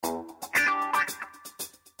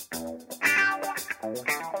Hello,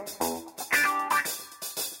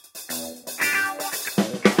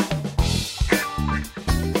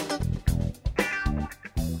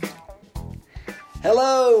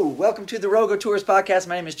 welcome to the Rogo Tours podcast.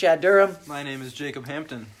 My name is Chad Durham. My name is Jacob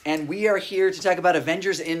Hampton. And we are here to talk about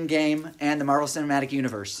Avengers Endgame and the Marvel Cinematic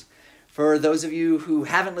Universe. For those of you who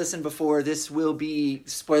haven't listened before, this will be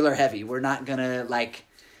spoiler heavy. We're not going to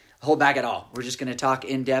hold back at all. We're just going to talk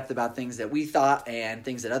in depth about things that we thought and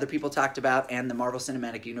things that other people talked about and the Marvel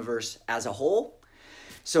Cinematic Universe as a whole.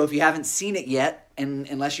 So if you haven't seen it yet, and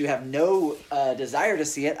unless you have no desire to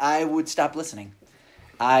see it, I would stop listening.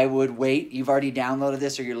 I would wait. You've already downloaded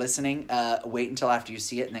this or you're listening. Wait until after you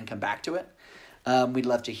see it and then come back to it. We'd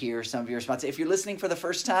love to hear some of your responses. If you're listening for the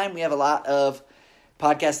first time, we have a lot of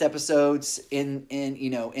podcast episodes in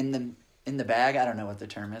the bag. I don't know what the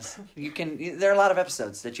term is. There are a lot of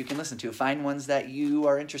episodes that you can listen to. Find ones that you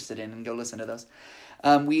are interested in and go listen to those.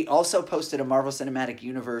 We also posted a Marvel Cinematic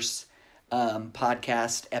Universe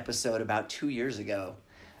podcast episode about 2 years ago.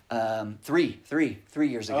 3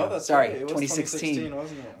 years ago. Oh, that's Sorry, right. It was 2016.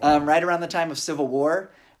 Wasn't it? Right around the time of Civil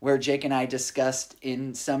War, where Jake and I discussed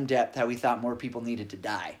in some depth how we thought more people needed to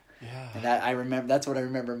die. Yeah. And that's what I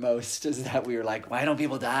remember most, is that we were like, why don't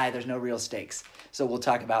people die? There's no real stakes. So we'll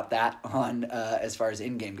talk about that on as far as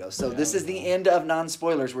Endgame goes. So this is the end of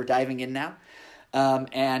non-spoilers. We're diving in now.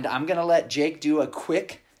 And I'm going to let Jake do a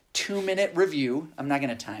quick 2-minute review. I'm not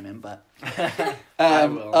going to time him, but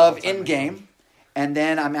of Endgame. And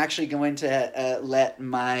then I'm actually going to let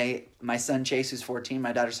my son Chase, who's 14,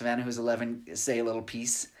 my daughter Savannah, who's 11, say a little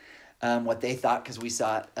piece, what they thought, because we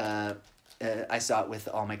saw it. I saw it with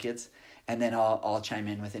all my kids, and then I'll chime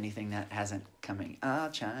in with anything that hasn't coming. I'll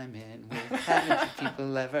chime in with haven't you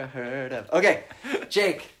people ever heard of? Okay,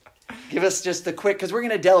 Jake, give us just the quick, because we're going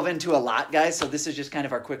to delve into a lot, guys. So this is just kind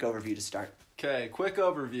of our quick overview to start. Okay, quick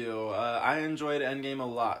overview. I enjoyed Endgame a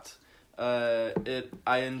lot. I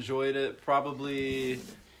enjoyed it probably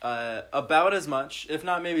about as much, if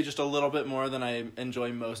not maybe just a little bit more than I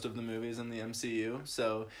enjoy most of the movies in the MCU.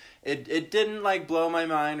 So it didn't blow my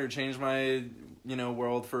mind or change my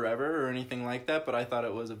world forever or anything like that, but I thought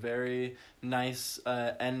it was a very nice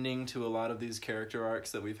ending to a lot of these character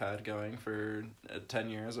arcs that we've had going for 10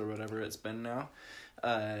 years or whatever it's been now.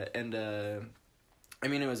 I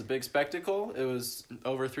mean, it was a big spectacle. It was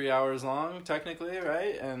over 3 hours long, technically,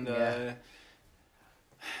 right? And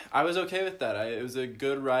I was okay with that. It was a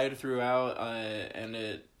good ride throughout,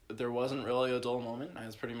 and there wasn't really a dull moment. I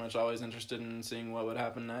was pretty much always interested in seeing what would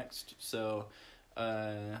happen next. So,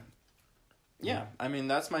 yeah. I mean,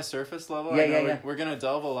 that's my surface level. We're going to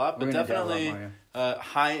delve a lot, but definitely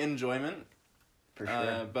high enjoyment. For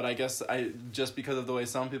sure. But I guess just because of the way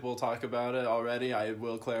some people talk about it already, I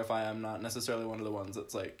will clarify I'm not necessarily one of the ones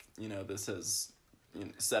that's this has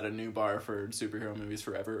set a new bar for superhero movies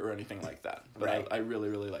forever or anything like that. But right. I really,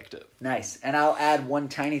 really liked it. Nice. And I'll add one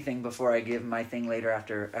tiny thing before I give my thing later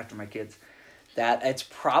after my kids, that it's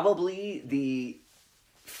probably the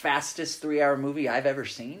fastest 3-hour movie I've ever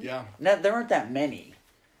seen. Yeah. Now, there aren't that many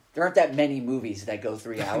movies that go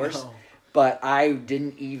 3 hours, No. But I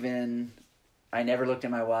never looked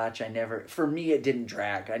at my watch. For me, it didn't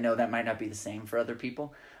drag. I know that might not be the same for other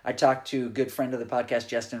people. I talked to a good friend of the podcast,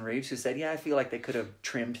 Justin Reeves, who said, I feel like they could have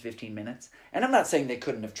trimmed 15 minutes. And I'm not saying they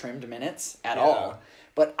couldn't have trimmed minutes at all,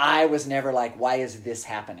 but I was never like, why is this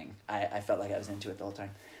happening? I felt like I was into it the whole time.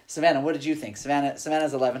 Savannah, what did you think? Savannah's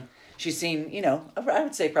 11. She's seen, I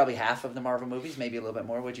would say probably half of the Marvel movies, maybe a little bit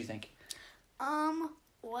more. What did you think?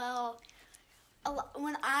 Well,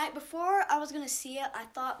 before I was going to see it, I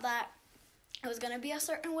thought that it was going to be a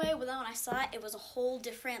certain way, but then when I saw it, it was a whole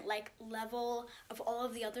different, level of all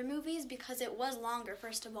of the other movies, because it was longer,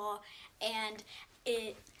 first of all, and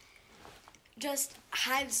it just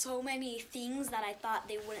had so many things that I thought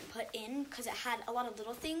they wouldn't put in, because it had a lot of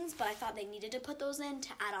little things, but I thought they needed to put those in to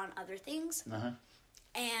add on other things. Uh-huh.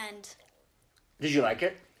 And did you like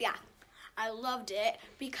it? Yeah, I loved it,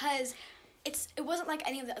 because it wasn't like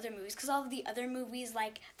any of the other movies, because all of the other movies,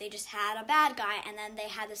 they just had a bad guy, and then they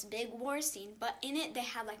had this big war scene, but in it, they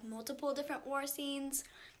had, multiple different war scenes,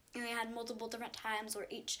 and they had multiple different times where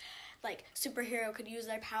each, superhero could use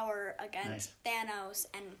their power against Thanos,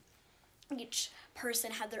 and each person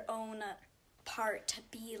had their own part to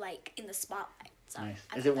be, in the spotlight. So nice.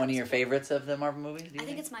 Is it one of your favorites of the Marvel movies? I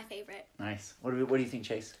think it's my favorite. Nice. What do you think,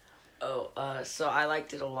 Chase? So I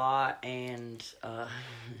liked it a lot, and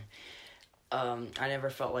I never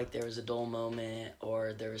felt like there was a dull moment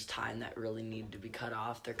or there was time that really needed to be cut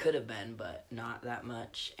off. There could have been, but not that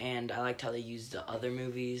much. And I liked how they used the other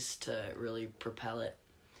movies to really propel it.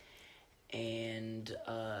 And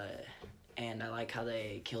and I like how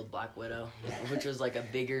they killed Black Widow, which was like a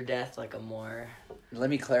bigger death, like a more... Let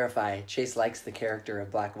me clarify. Chase likes the character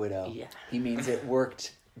of Black Widow. Yeah. He means it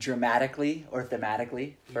worked dramatically or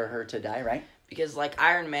thematically for her to die, right? Because, like,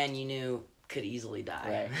 Iron Man, you knew, could easily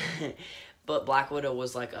die. Right. But Black Widow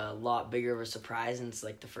was, like, a lot bigger of a surprise, and it's,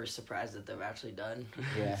 like, the first surprise that they've actually done.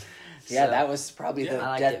 Yeah. So, Yeah, that was probably I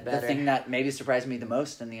liked it the better. thing that maybe surprised me the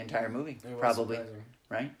most in the entire movie. It was Probably. surprising.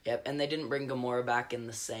 Right? Yep, and they didn't bring Gamora back in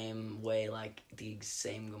the same way, like, the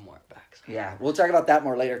same Gamora back. So. Yeah. We'll talk about that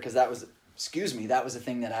more later because that was a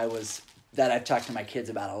thing that I've talked to my kids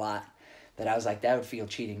about a lot. That I was like, that would feel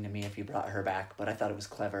cheating to me if you brought her back, but I thought it was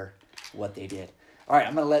clever what they did. All right,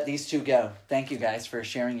 I'm going to let these two go. Thank you guys for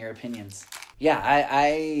sharing your opinions. Yeah,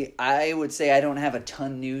 I would say I don't have a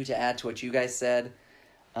ton new to add to what you guys said.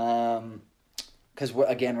 Because,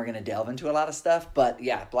 we're going to delve into a lot of stuff. But,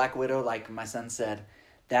 yeah, Black Widow, like my son said,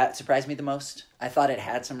 that surprised me the most. I thought it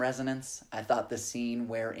had some resonance. I thought the scene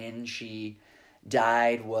wherein she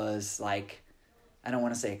died was, like, I don't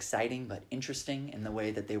want to say exciting, but interesting in the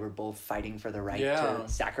way that they were both fighting for the right to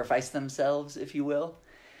sacrifice themselves, if you will.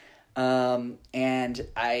 And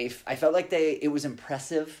I felt like it was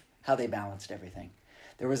impressive how they balanced everything.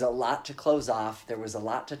 There was a lot to close off. There was a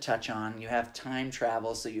lot to touch on. You have time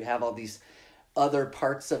travel, so you have all these other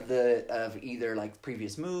parts of either like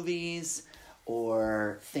previous movies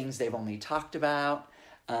or things they've only talked about.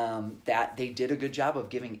 That they did a good job of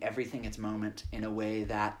giving everything its moment in a way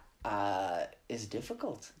that is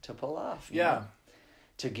difficult to pull off. You know?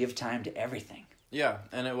 To give time to everything. Yeah,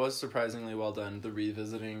 and it was surprisingly well done, the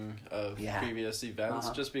revisiting of previous events,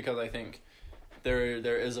 just because I think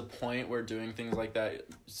there is a point where doing things like that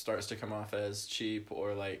starts to come off as cheap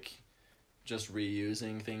or like just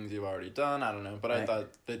reusing things you've already done. I don't know, but I thought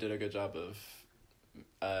they did a good job of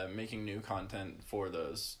making new content for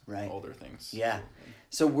those older things. Yeah.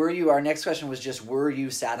 So our next question was just, were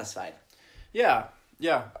you satisfied? Yeah,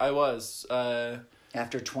 I was.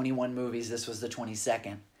 After 21 movies, this was the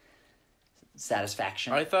 22nd.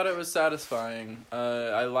 Satisfaction. I thought it was satisfying.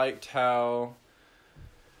 I liked how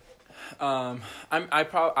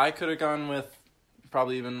I could have gone with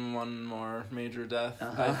probably even one more major death,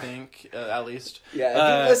 I think, at least. Yeah,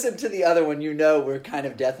 if you listen to the other one, we're kind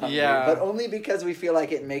of death hungry, but only because we feel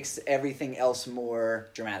like it makes everything else more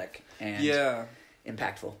dramatic and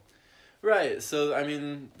impactful. Right, so, I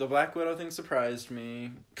mean, the Black Widow thing surprised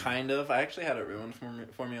me, kind of. I actually had it ruined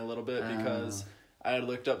for me a little bit because I had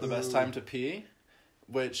looked up the best time to pee,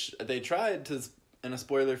 which they tried to, in a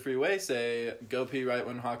spoiler-free way, say, go pee right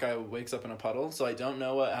when Hawkeye wakes up in a puddle, so I don't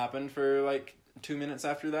know what happened for, like, 2 minutes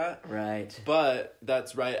after that. Right. But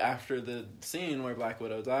that's right after the scene where Black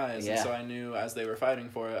Widow dies, and so I knew as they were fighting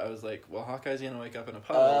for it, I was like, well, Hawkeye's gonna wake up in a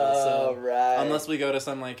puddle, so unless we go to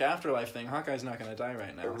some, like, afterlife thing, Hawkeye's not gonna die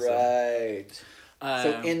right now. Right.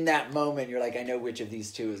 So in that moment, you're like, I know which of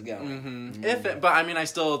these two is going. Mm-hmm. But I mean, I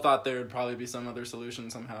still thought there would probably be some other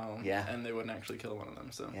solution somehow. Yeah. And they wouldn't actually kill one of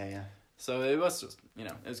them. So yeah. So it was just,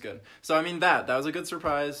 it was good. So I mean, that was a good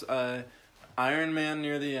surprise. Iron Man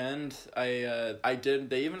near the end,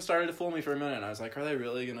 they even started to fool me for a minute. I was like, are they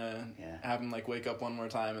really gonna have him like wake up one more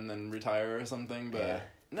time and then retire or something? But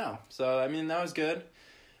no. So I mean, that was good.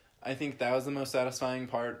 I think that was the most satisfying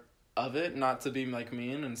part of it, not to be like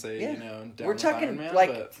mean and say down we're talking Iron Man, like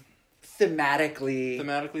but thematically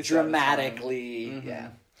dramatically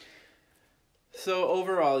So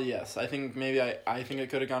overall, yes, I think maybe I think it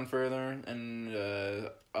could have gone further and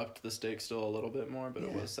upped the stakes still a little bit more, but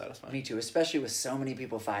it was satisfying. Me too, especially with so many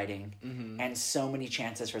people fighting and so many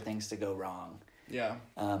chances for things to go wrong. Yeah.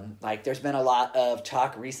 Like there's been a lot of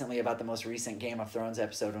talk recently about the most recent Game of Thrones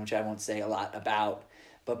episode, which I won't say a lot about.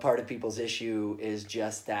 But part of people's issue is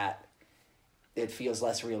just that it feels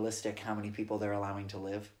less realistic how many people they're allowing to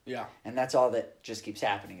live. Yeah. And that's all that just keeps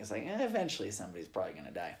happening. It's like, eventually somebody's probably going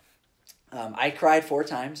to die. I cried 4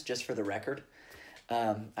 times, just for the record.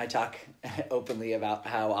 I talk openly about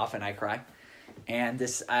how often I cry. And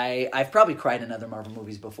I've probably cried in other Marvel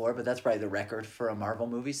movies before, but that's probably the record for a Marvel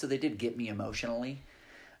movie. So they did get me emotionally,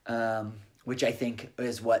 which I think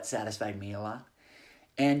is what satisfied me a lot.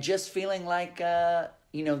 And just feeling like,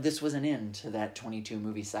 this was an end to that 22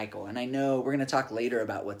 movie cycle. And I know we're going to talk later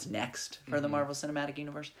about what's next for the Marvel Cinematic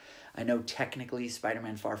Universe. I know technically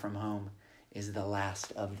Spider-Man Far From Home is the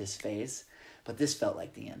last of this phase, but this felt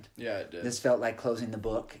like the end. Yeah, it did. This felt like closing the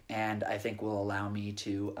book, and I think will allow me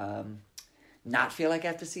to not feel like I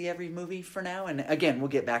have to see every movie for now. And again, we'll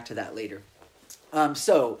get back to that later.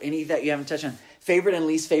 So, any that you haven't touched on, favorite and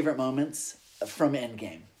least favorite moments from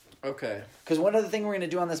Endgame. Okay. Because one other thing we're going to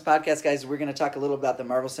do on this podcast, guys, we're going to talk a little about the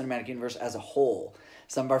Marvel Cinematic Universe as a whole.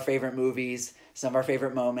 some of our favorite movies, some of our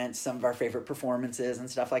favorite moments, some of our favorite performances and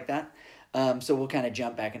stuff like that. So we'll kind of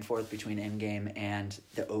jump back and forth between Endgame and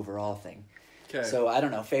the overall thing. Okay. So I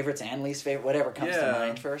don't know, favorites and least favorite, whatever comes to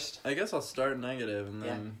mind first. I guess I'll start negative and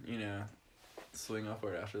then, swing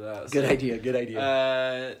upward after that. Good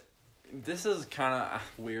idea. This is kind of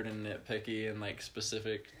weird and nitpicky and like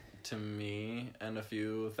specific to me and a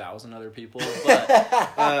few thousand other people, but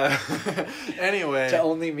anyway, to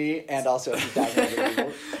only me and also a few thousand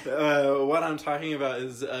other people. What I'm talking about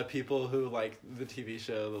is people who like the TV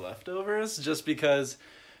show The Leftovers, just because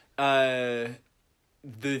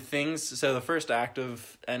the things. So the first act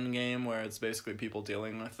of Endgame, where it's basically people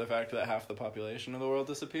dealing with the fact that half the population of the world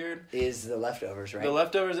disappeared, is The Leftovers, right? The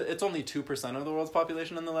Leftovers. It's only 2% of the world's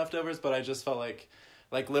population in The Leftovers, but I just felt like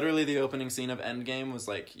literally the opening scene of Endgame was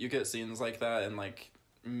like, you get scenes like that in like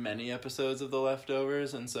many episodes of The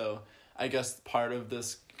Leftovers, and so I guess part of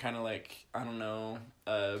this kind of like, I don't know,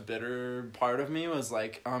 bitter part of me was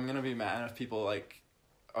like, oh, I'm gonna be mad if people like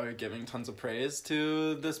are giving tons of praise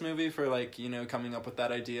to this movie for like, coming up with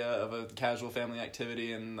that idea of a casual family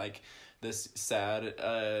activity and like this sad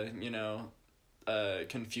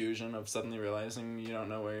confusion of suddenly realizing you don't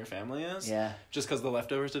know where your family is. Yeah. Just because The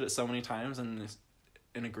Leftovers did it so many times and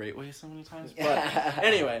in a great way so many times. But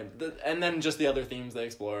anyway, and then just the other themes they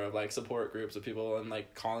explore of like support groups of people and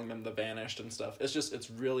like calling them the Vanished and stuff. It's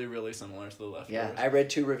really, really similar to The Leftovers. Yeah, I read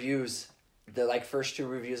 2 reviews. The like first 2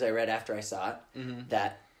 reviews I read after I saw it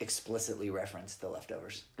that explicitly referenced The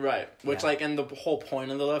Leftovers. Right, which like, and the whole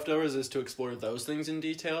point of The Leftovers is to explore those things in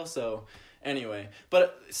detail. So anyway,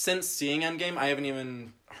 but since seeing Endgame, I haven't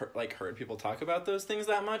even heard people talk about those things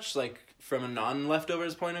that much, like from a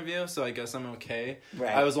non-Leftovers point of view. So I guess I'm okay.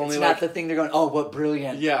 Right, I was only it's not the thing they're going, oh, what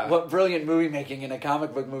brilliant movie making in a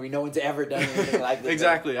comic book movie. No one's ever done anything like this.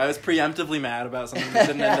 Exactly. I was preemptively mad about something that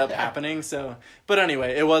didn't end up happening. So, but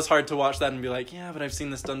anyway, it was hard to watch that and be like, yeah, but I've seen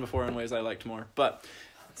this done before in ways I liked more. But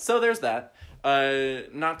so there's that. But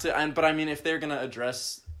I mean, if they're gonna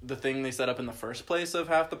address the thing they set up in the first place of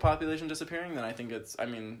half the population disappearing, then I think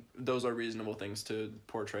those are reasonable things to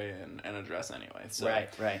portray and address anyway. So,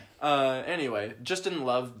 right. Anyway, just didn't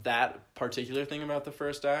love that particular thing about the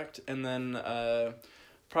first act. And then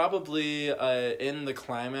probably in the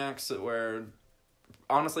climax, where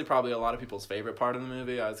honestly probably a lot of people's favorite part of the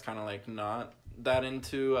movie, I was kind of like not that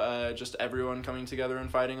into just everyone coming together and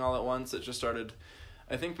fighting all at once. It just started...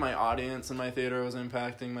 I think my audience in my theater was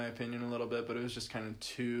impacting my opinion a little bit, but it was just kind of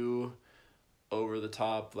too over the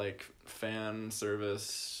top, like fan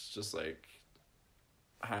service, just like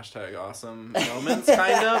 #awesome moments,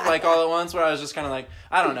 kind of like all at once, where I was just kind of like,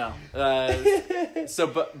 I don't know.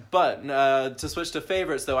 But to switch to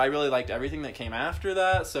favorites though, I really liked everything that came after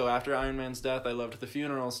that. So after Iron Man's death, I loved the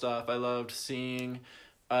funeral stuff. I loved seeing.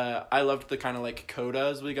 I loved the kind of like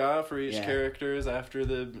codas we got for each characters after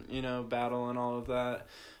the battle and all of that.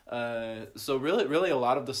 So really a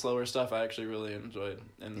lot of the slower stuff I actually really enjoyed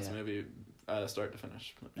in this movie, start to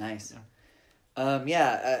finish. Nice.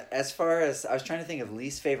 As far as I was trying to think of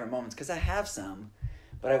least favorite moments, because I have some,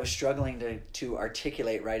 but I was struggling to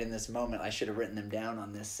articulate right in this moment. I should have written them down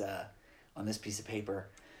on this piece of paper.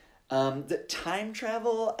 The time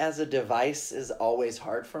travel as a device is always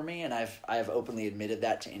hard for me, and I've openly admitted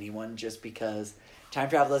that to anyone, just because time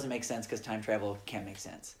travel doesn't make sense, because time travel can't make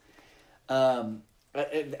sense. And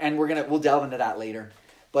we'll delve into that later.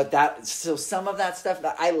 But so some of that stuff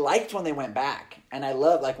that I liked when they went back, and I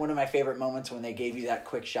love, like, one of my favorite moments when they gave you that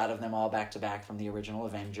quick shot of them all back to back from the original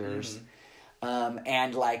Avengers,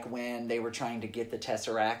 and like when they were trying to get the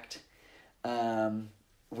Tesseract,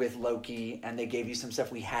 with Loki, and they gave you some stuff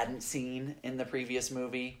we hadn't seen in the previous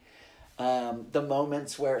movie. The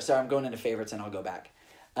moments where... Sorry, I'm going into favorites and I'll go back.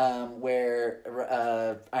 Where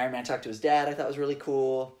Iron Man talked to his dad, I thought was really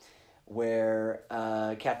cool. Where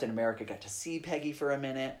Captain America got to see Peggy for a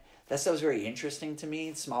minute. That stuff was very interesting to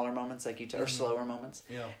me. Smaller moments, like you or slower moments.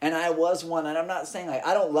 Yeah. And I was one, and I'm not saying, like,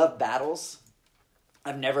 I don't love battles.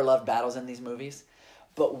 I've never loved battles in these movies.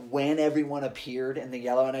 But when everyone appeared in the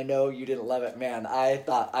yellow, and I know you didn't love it, man, I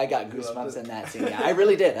thought I got goosebumps in that scene. Yeah, I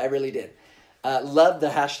really did. Loved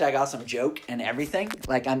the #awesome joke and everything.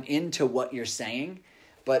 Like, I'm into what you're saying,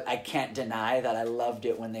 but I can't deny that I loved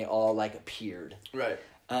it when they all, like, appeared. Right.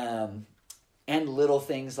 And little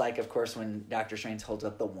things like, of course, when Doctor Strange holds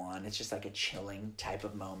up the wand, it's just like a chilling type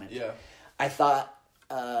of moment. Yeah. I thought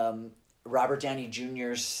Robert Downey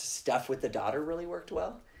Jr.'s stuff with the daughter really worked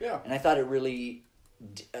well. Yeah. And I thought it really...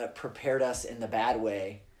 prepared us in the bad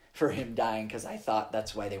way for him dying, because I thought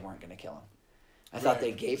that's why they weren't going to kill him. I thought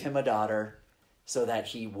they gave him a daughter so that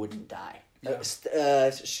he wouldn't die,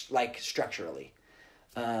 like structurally.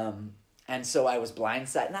 And And so I was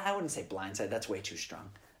blindsided. No, I wouldn't say blindsided. That's way too strong.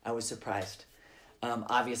 I was surprised.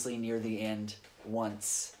 Obviously, near the end,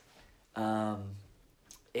 once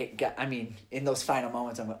it got. I mean, in those final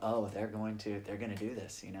moments, I'm going, oh, they're going to do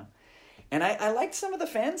this, you know. And I liked some of the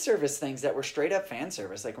fan service things that were straight up fan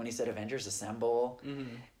service, like when he said Avengers Assemble,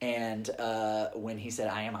 and when he said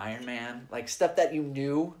I am Iron Man, like stuff that you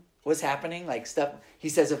knew was happening, like stuff. He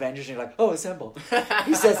says Avengers, and you're like, oh, Assemble.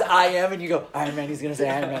 He says I am, and you go Iron Man. He's gonna say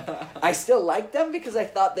Iron Man. I still liked them because I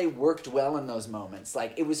thought they worked well in those moments.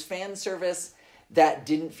 Like it was fan service that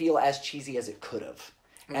didn't feel as cheesy as it could have,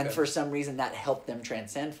 and for some reason that helped them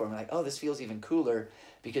transcend for me. Like, oh, this feels even cooler.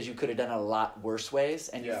 Because you could have done it a lot worse ways,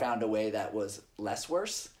 and you found a way that was less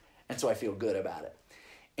worse, and so I feel good about it.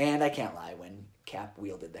 And I can't lie, when Cap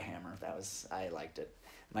wielded the hammer, I liked it.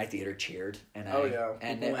 My theater cheered, and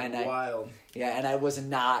wild. Yeah, and I was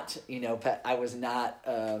not, I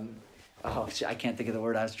can't think of the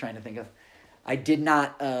word I was trying to think of. I did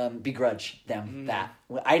not begrudge them that.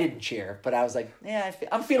 I didn't cheer, but I was like, yeah,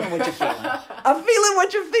 I'm feeling what you're feeling. I'm feeling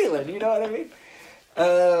what you're feeling. You know what I mean?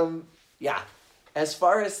 Yeah. As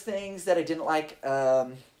far as things that I didn't like,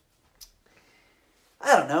 I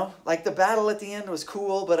don't know. Like the battle at the end was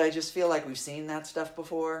cool, but I just feel like we've seen that stuff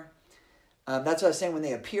before. That's what I was saying when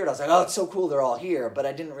they appeared. I was like, oh, it's so cool they're all here. But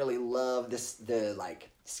I didn't really love the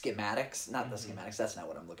schematics. Not the schematics. That's not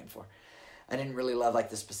what I'm looking for. I didn't really love like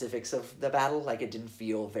the specifics of the battle. Like it didn't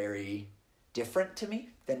feel very different to me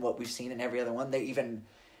than what we've seen in every other one. They even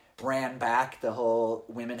ran back the whole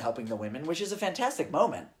women helping the women, which is a fantastic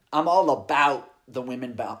moment. I'm all about the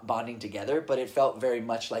women bonding together, but it felt very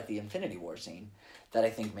much like the Infinity War scene that I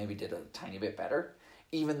think maybe did a tiny bit better.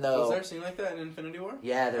 Even though... Was there a scene like that in Infinity War?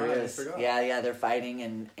 Yeah, there is. I forgot. Yeah, they're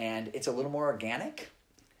fighting and it's a little more organic.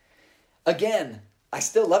 Again, I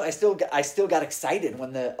still got excited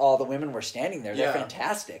when all the women were standing there. They're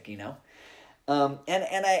fantastic, you know. And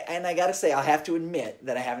I got to say, I have to admit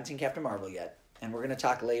that I haven't seen Captain Marvel yet, and we're going to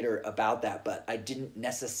talk later about that, but I didn't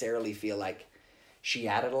necessarily feel like she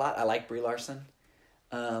added a lot. I like Brie Larson.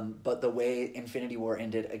 But the way Infinity War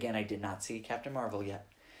ended, again, I did not see Captain Marvel yet.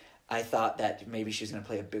 I thought that maybe she was going to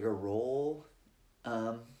play a bigger role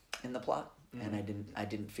in the plot, and I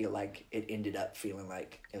didn't feel like it ended up feeling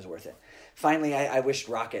like it was worth it. Finally, I wished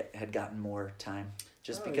Rocket had gotten more time,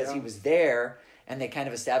 just because he was there, and they kind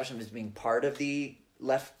of established him as being part of the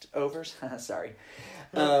leftovers. Sorry.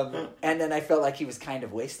 And then I felt like he was kind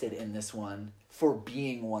of wasted in this one for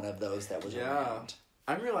being one of those that was around.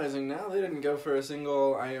 I'm realizing now they didn't go for a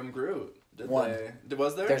single I am Groot, did they?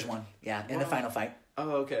 Was there? There's one, in the final fight.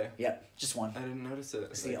 Oh, okay. Yep, just one. I didn't notice it.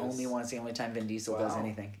 It's the only one. It's the only time Vin Diesel does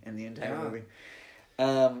anything in the entire movie.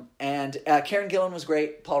 And Karen Gillan was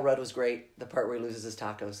great. Paul Rudd was great. The part where he loses his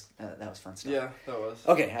tacos, that was fun stuff. Yeah, that was.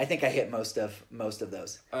 Okay, I think I hit most of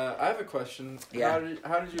those. I have a question. Yeah.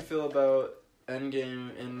 How did you feel about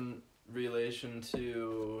Endgame in relation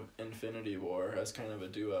to Infinity War as kind of a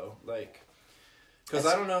duo? Like, because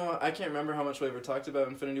I don't know, I can't remember how much we ever talked about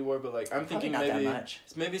Infinity War, but like I'm thinking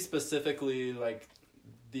maybe specifically like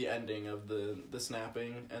the ending of the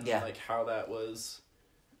snapping and like how that was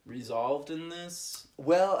resolved in this.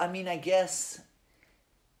 Well, I mean, I guess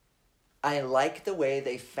I like the way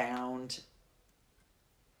they found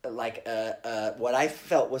like what I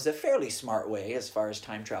felt was a fairly smart way as far as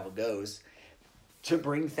time travel goes to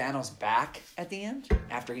bring Thanos back at the end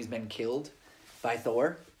after he's been killed by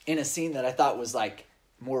Thor in a scene that I thought was like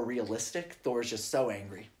more realistic. Thor's just so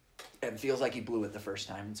angry and feels like he blew it the first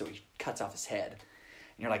time, and so he cuts off his head. And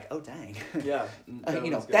you're like, oh, dang. Yeah.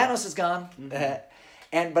 Thanos is gone.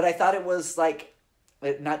 Mm-hmm. But I thought it was like,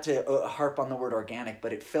 not to harp on the word organic,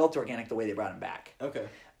 but it felt organic the way they brought him back. Okay.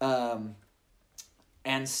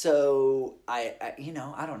 And so I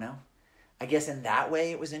don't know. I guess in that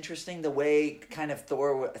way it was interesting. The way kind of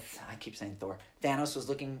Thanos was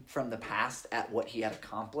looking from the past at what he had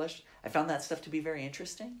accomplished. I found that stuff to be very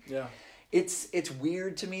interesting. Yeah. It's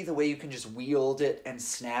weird to me the way you can just wield it and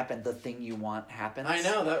snap and the thing you want happens. I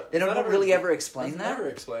know that they don't really ever explain that. Never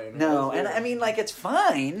explained. No, and I mean like it's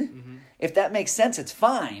fine. Mm-hmm. If that makes sense, it's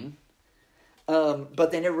fine. But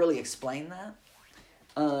they never really explain that.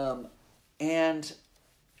 And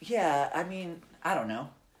yeah, I mean, I don't know.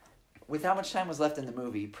 With how much time was left in the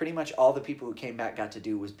movie, pretty much all the people who came back got to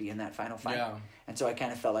do was be in that final fight. Yeah. And so I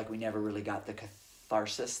kind of felt like we never really got the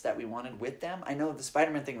catharsis that we wanted with them. I know the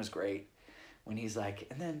Spider-Man thing was great when he's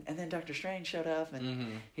like, and then Doctor Strange showed up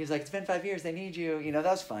and he was like, it's been 5 years, they need you. You know,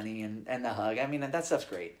 that was funny. And the hug. I mean, that stuff's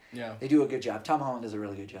great. Yeah. They do a good job. Tom Holland does a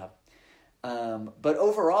really good job. But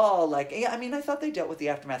overall, like, yeah, I mean, I thought they dealt with the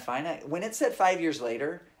aftermath fine. When it said 5 years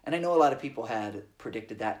later, and I know a lot of people had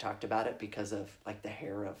predicted that, talked about it because of like the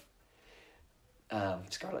hair of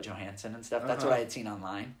Scarlett Johansson and stuff. That's what I had seen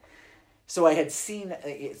online. So I had seen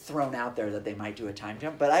it thrown out there that they might do a time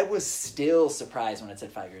jump, but I was still surprised when it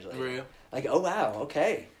said 5 years later. Were you? Like, oh wow,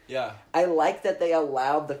 okay. Yeah. I like that they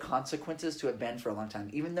allowed the consequences to have been for a long time,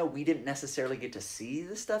 even though we didn't necessarily get to see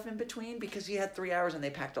the stuff in between because you had 3 hours and they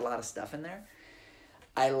packed a lot of stuff in there.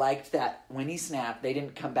 I liked that when he snapped, they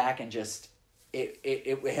didn't come back and just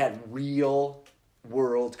it had real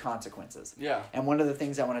world consequences. Yeah. And one of the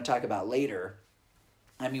things I want to talk about later,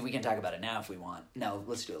 I mean, we can talk about it now if we want. No,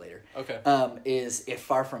 let's do it later. Okay. Is if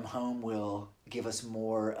Far From Home will give us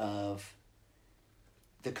more of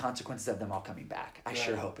the consequences of them all coming back. I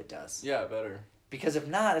sure hope it does. Yeah, better. Because if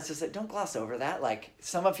not, it's just like, don't gloss over that. Like,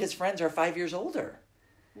 some of his friends are 5 years older.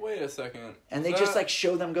 Wait a second. And they just, like,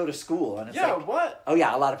 show them go to school. And it's like, what? Oh,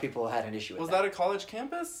 yeah, a lot of people had an issue with that. Was that a college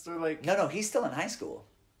campus? Or like... No, he's still in high school.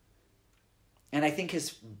 And I think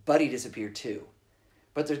his buddy disappeared, too.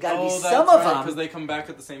 But there's got to be some of them... because they come back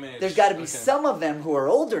at the same age. There's got to be some of them who are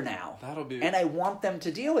older now. That'll be... And I want them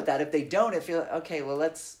to deal with that. If they don't, it feels... Okay, well,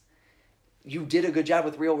 let's... You did a good job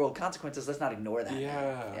with real-world consequences. Let's not ignore that.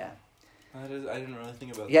 Yeah. Yeah. I didn't really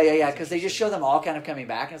think about that. Yeah, because they just show them all kind of coming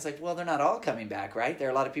back, and it's like, well, they're not all coming back, right? There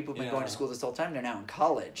are a lot of people who've been going to school this whole time. They're now in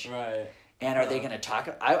college. Right. And are they going to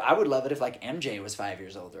talk... I would love it if, like, MJ was 5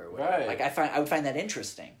 years older or whatever. Right. Like, I would find that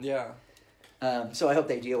interesting. Yeah. So I hope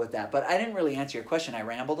they deal with that. But I didn't really answer your question. I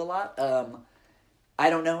rambled a lot. I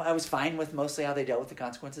don't know. I was fine with mostly how they dealt with the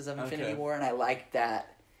consequences of Infinity War, and I liked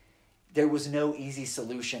that there was no easy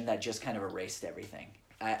solution that just kind of erased everything.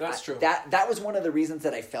 That's true. That was one of the reasons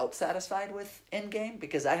that I felt satisfied with Endgame,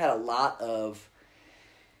 because I had a lot of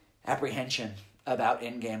apprehension about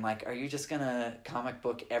Endgame. Like, are you just going to comic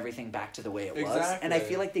book everything back to the way it was? Exactly. And I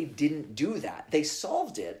feel like they didn't do that. They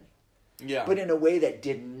solved it. Yeah. But in a way that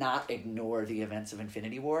did not ignore the events of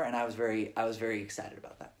Infinity War, and I was very excited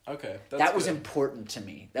about that. Okay. That was important to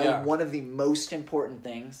me. That was one of the most important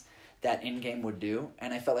things that Endgame would do,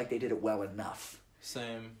 and I felt like they did it well enough.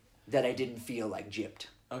 Same. That I didn't feel like gypped.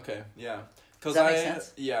 Okay, yeah. Does that make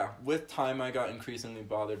sense? Yeah, with time I got increasingly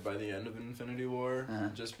bothered by the end of Infinity War,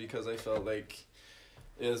 just because I felt like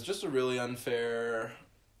it was just a really unfair,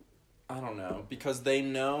 I don't know, because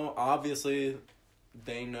obviously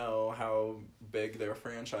they know how big their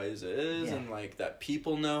franchise is, and like that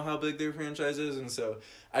people know how big their franchise is, and so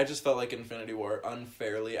I just felt like Infinity War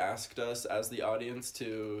unfairly asked us as the audience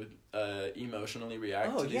to emotionally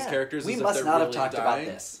react to these characters. We as must if not they're have really talked dying.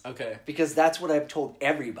 about this. Okay. Because that's what I've told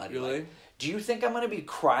everybody. Really? Like, do you think I'm going to be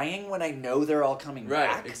crying when I know they're all coming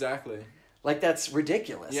back? Right, exactly. Like, that's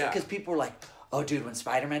ridiculous. Yeah. Because people were like, oh, dude, when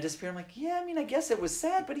Spider-Man disappeared, I'm like, yeah, I mean, I guess it was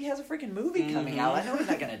sad, but he has a freaking movie coming out. I know he's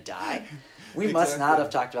not going to die. We must not have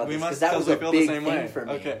talked about this, because that was a big thing for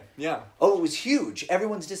me. Okay, yeah. Oh, it was huge.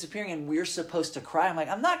 Everyone's disappearing, and we're supposed to cry. I'm like,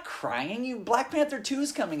 I'm not crying. Black Panther 2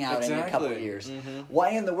 is coming out in a couple of years. Why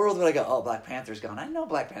in the world would I go, oh, Black Panther's gone? I know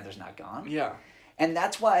Black Panther's not gone. Yeah. And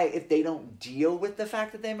that's why if they don't deal with the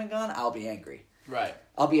fact that they've been gone, I'll be angry. Right.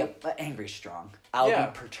 I'll be angry strong. I'll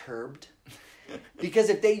be perturbed. Because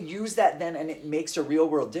if they use that then and it makes a real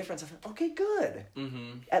world difference, I'm like, okay, good.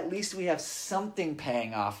 At least we have something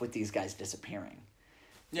paying off with these guys disappearing.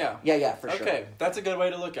 Yeah. Yeah, for sure. Okay, that's a good way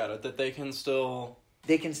to look at it, that they can still at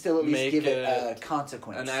least give it a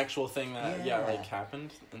consequence. An actual thing that,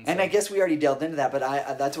 happened. And I guess we already delved into that, but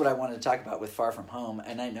that's what I wanted to talk about with Far From Home,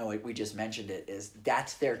 and I know we just mentioned it, is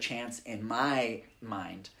that's their chance, in my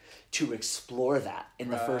mind, to explore that in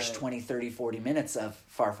the first 20, 30, 40 minutes of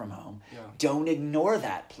Far From Home. Yeah. Don't ignore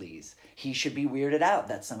that, please. He should be weirded out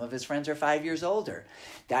that some of his friends are 5 years older.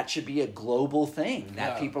 That should be a global thing.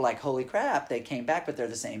 That people are like, holy crap, they came back, but they're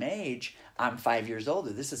the same age. I'm 5 years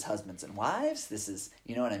older. This is husbands and wives. This is,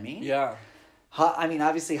 you know what I mean? Yeah. I mean,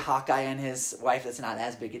 obviously, Hawkeye and his wife, that's not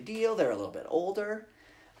as big a deal. They're a little bit older.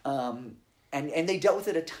 And they dealt with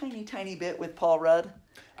it a tiny, tiny bit with Paul Rudd.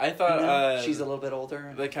 I thought she's a little bit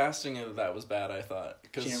older. The casting of that was bad, I thought.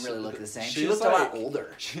 She didn't really look the same. She looked like, a lot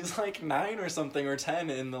older. She's like 9 or something, or 10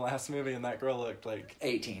 in the last movie, and that girl looked like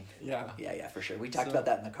 18. Yeah. Yeah, for sure. We talked about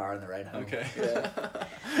that in the car on the ride home. Okay.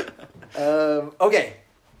 Yeah. Okay.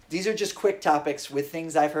 These are just quick topics with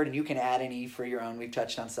things I've heard, and you can add any for your own. We've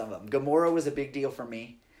touched on some of them. Gamora was a big deal for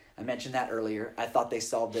me. I mentioned that earlier. I thought they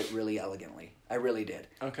solved it really elegantly. I really did.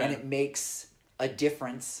 Okay. And it makes a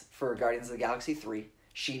difference for Guardians of the Galaxy 3.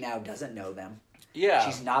 She now doesn't know them. Yeah.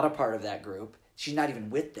 She's not a part of that group. She's not even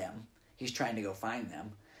with them. He's trying to go find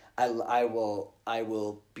them. I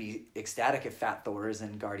will be ecstatic if Fat Thor is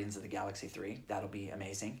in Guardians of the Galaxy 3. That'll be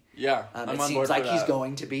amazing. Yeah, It on seems board like for he's that.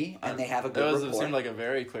 going to be, and they have a good rapport. It seemed like a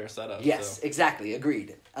very clear setup. Yes, so. exactly.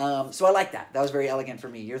 Agreed. So I like that. That was very elegant for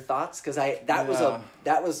me. Your thoughts? Because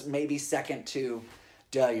that was maybe second to,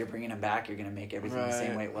 duh, you're bringing him back. You're going to make everything the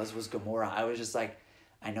same way it was Gamora. I was just like,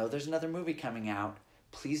 I know there's another movie coming out.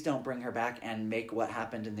 Please don't bring her back and make what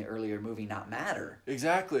happened in the earlier movie not matter.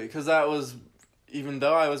 Exactly, because that was, even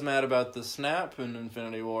though I was mad about the snap in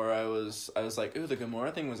Infinity War, I was like, ooh, the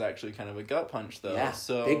Gamora thing was actually kind of a gut punch, though. Yeah,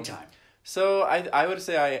 so, big time. So I would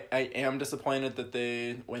say I am disappointed that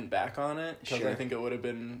they went back on it, because Sure. I think it would have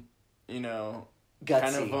been, Gutsy.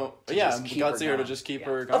 kind of, gutsier to just keep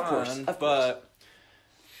her gone. Of course. But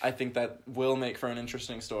I think that will make for an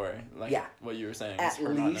interesting story, like what you were saying. At her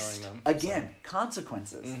least, not knowing them. again,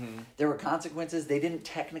 consequences. Mm-hmm. There were consequences. They didn't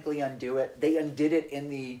technically undo it. They undid it in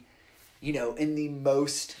the, in the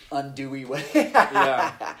most undoey way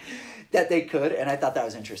that they could, and I thought that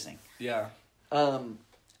was interesting. Yeah.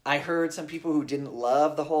 I heard some people who didn't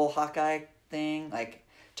love the whole Hawkeye thing, like,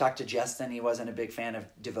 talked to Justin. He wasn't a big fan of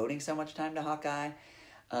devoting so much time to Hawkeye.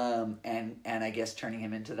 And I guess turning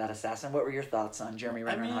him into that assassin. What were your thoughts on Jeremy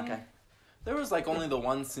Renner and Hawkeye? There was only the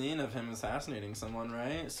one scene of him assassinating someone,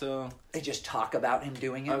 right? So they just talk about him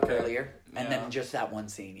doing it earlier, and then just that one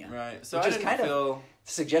scene, right. So which I is didn't kind feel of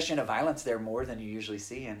suggestion of violence there more than you usually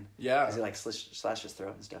see, and because he slashes his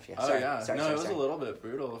throat and stuff. Yeah. Sorry, it was a little bit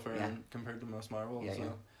brutal compared to most Marvel. Yeah,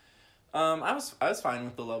 so. I was fine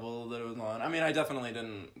with the level that it was on. I mean, I definitely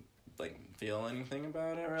didn't feel anything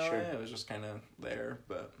about it really. Sure. It was just kind of there,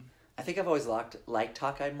 but I think I've always liked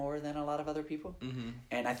Hawkeye more than a lot of other people. Mm-hmm.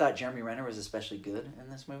 And I thought Jeremy Renner was especially good in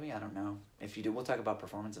this movie. I don't know if you do. We'll talk about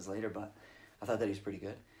performances later, but I thought that he was pretty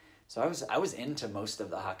good. So I was into most of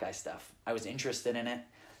the Hawkeye stuff. I was interested in it.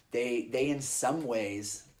 They in some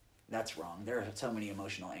ways, that's wrong. There are so many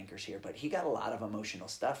emotional anchors here, but he got a lot of emotional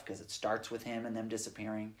stuff because it starts with him and them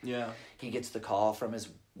disappearing. Yeah. He gets the call from his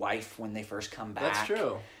wife when they first come back. That's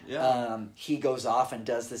true. Yeah. He goes off and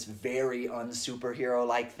does this very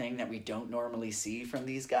unsuperhero-like thing that we don't normally see from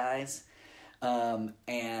these guys.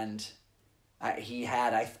 And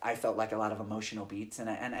I felt like a lot of emotional beats, and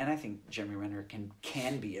I think Jeremy Renner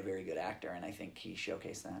can be a very good actor, and I think he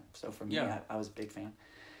showcased that. So for me, I was a big fan.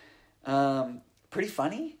 Pretty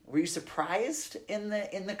funny. Were you surprised in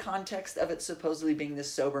the context of it supposedly being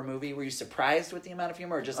this sober movie? Were you surprised with the amount of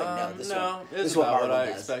humor, or just like this is what about Marvel what I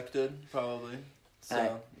does? expected, probably.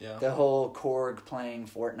 So yeah, the whole Korg playing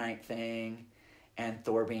Fortnite thing, and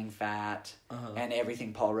Thor being fat, and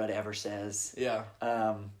everything Paul Rudd ever says. Yeah.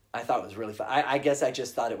 I thought it was really fun. I guess I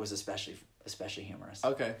just thought it was especially humorous.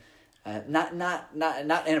 Okay. Not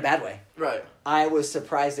in a bad way. Right. I was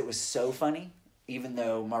surprised it was so funny, even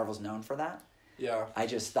though Marvel's known for that. Yeah. I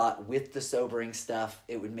just thought with the sobering stuff,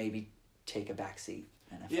 it would maybe take a back seat.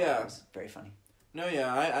 And I thought it was very funny. No,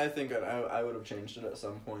 yeah, I think I would have changed it at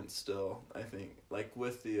some point still. I think,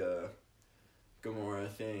 with the Gamora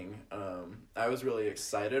thing, I was really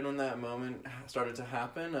excited when that moment started to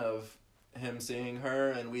happen of him seeing her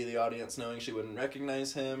and we, the audience, knowing she wouldn't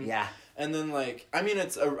recognize him. Yeah. And then,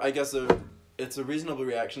 it's a reasonable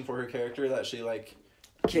reaction for her character that she,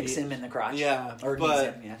 kicks him in the crotch. Yeah, or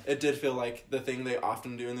but him, it did feel like the thing they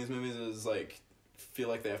often do in these movies is feel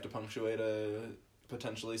like they have to punctuate a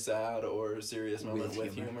potentially sad or serious moment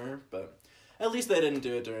with humor. But at least they didn't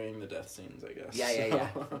do it during the death scenes, I guess. Yeah,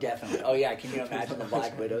 definitely. Oh yeah, can you imagine the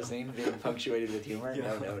Black Widow scene being punctuated with humor?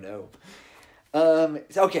 Yeah. No.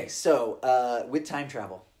 Okay, so with time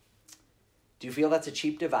travel, do you feel that's a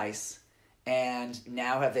cheap device? And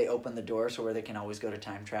now have they opened the door so where they can always go to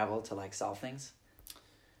time travel to solve things?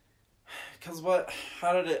 Because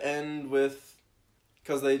how did it end with,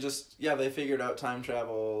 because they they figured out time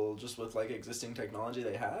travel just with existing technology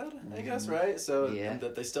they had, I guess, right? So,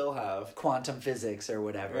 that they still have. Quantum physics or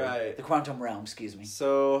whatever. Right. The quantum realm, excuse me.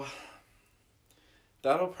 So,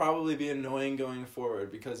 that'll probably be annoying going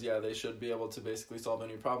forward because, they should be able to basically solve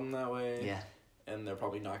any problem that way. Yeah. And they're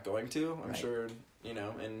probably not going to. I'm right. sure,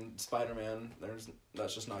 in Spider-Man,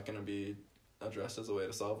 that's just not going to be addressed as a way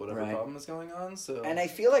to solve whatever problem is going on. So, and I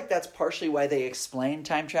feel like that's partially why they explain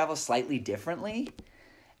time travel slightly differently,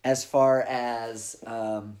 as far as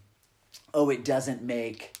it doesn't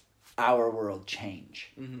make our world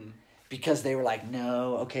change, because they were like,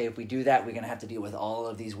 no, okay, if we do that, we're gonna have to deal with all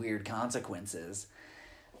of these weird consequences,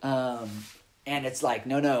 and it's like,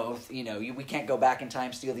 no, we can't go back in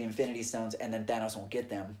time, steal the Infinity Stones, and then Thanos won't get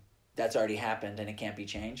them. That's already happened, and it can't be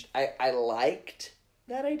changed. I liked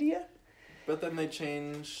that idea. But then they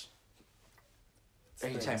change. Are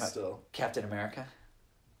you talking about Captain America?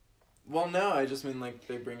 Well, no, I just mean, like,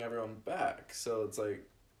 they bring everyone back, so it's like...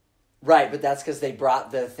 Right, but that's because they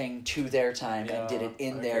brought the thing to their time and did it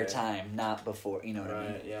in their okay. time, not before, you know what I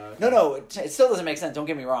mean? Right, yeah. Okay. No, it still doesn't make sense, don't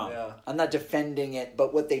get me wrong. Yeah. I'm not defending it,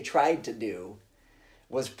 but what they tried to do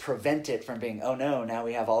was prevent it from being, oh no, now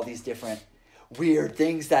we have all these different weird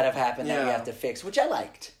things that have happened that we have to fix, which I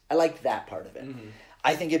liked. I liked that part of it. Mm-hmm.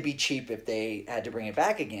 I think it'd be cheap if they had to bring it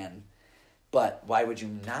back again. But why would you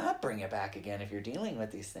not bring it back again if you're dealing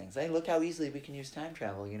with these things? Hey, look how easily we can use time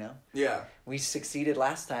travel, you know? Yeah. We succeeded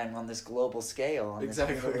last time on this global scale, on this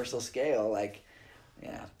universal scale. Like,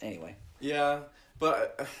 yeah, anyway. Yeah,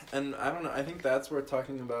 but, and I don't know, I think that's worth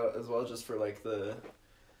talking about as well, just for, like, the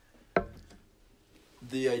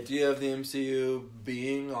idea of the MCU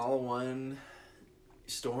being all one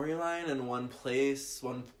storyline and one place,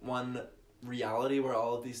 one reality where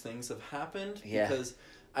all of these things have happened. Yeah. Because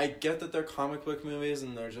I get that they're comic book movies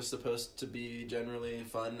and they're just supposed to be generally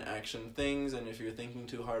fun action things, and if you're thinking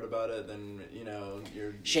too hard about it, then, you know,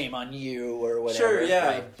 you're... Shame on you or whatever. Sure, yeah,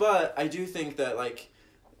 right? But I do think that, like,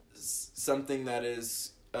 something that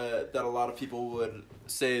is, that a lot of people would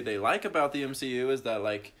say they like about the MCU is that,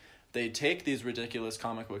 like, they take these ridiculous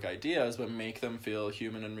comic book ideas but make them feel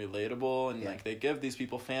human and relatable, and like they give these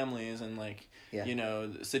people families and like you know,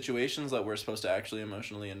 situations that we're supposed to actually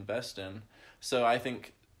emotionally invest in. So I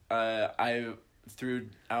think I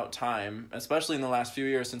throughout time, especially in the last few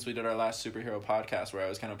years since we did our last superhero podcast where I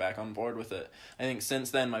was kind of back on board with it, I think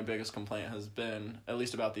since then my biggest complaint has been, at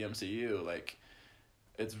least about the MCU, like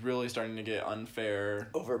it's really starting to get unfair,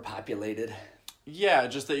 overpopulated. Yeah,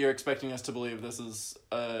 just that you're expecting us to believe this is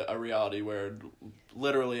a reality where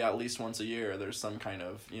literally at least once a year there's some kind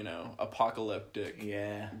of, you know, apocalyptic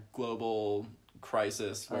global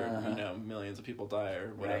crisis where, you know, millions of people die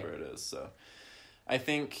or whatever it is. So I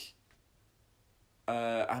think,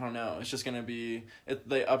 I don't know, it's just going to be,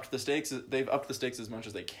 they've upped the stakes as much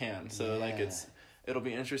as they can. So like it'll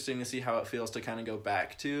be interesting to see how it feels to kind of go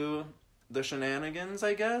back to the shenanigans,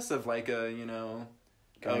 I guess, of like a, you know...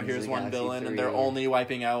 here's one villain, and they're only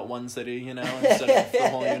wiping out one city, you know, instead of the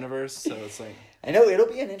whole universe. So it's like... I know, it'll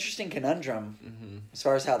be an interesting conundrum as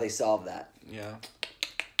far as how they solve that. Yeah.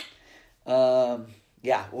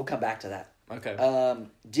 Yeah, we'll come back to that. Okay.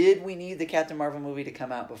 Did we need the Captain Marvel movie to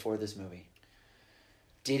come out before this movie?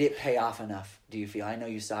 Did it pay off enough, do you feel? I know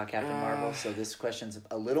you saw Captain Marvel, so this question's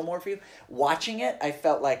a little more for you. Watching it, I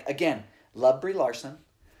felt like, again, love Brie Larson,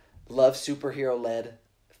 love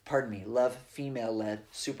love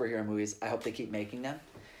female-led superhero movies. I hope they keep making them,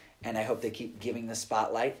 and I hope they keep giving the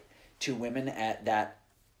spotlight to women at that,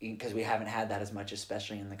 because we haven't had that as much,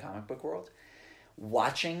 especially in the comic book world.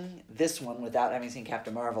 Watching this one without having seen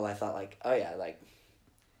Captain Marvel, I thought like, oh yeah, like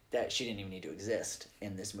that she didn't even need to exist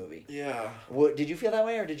in this movie. Yeah. Did you feel that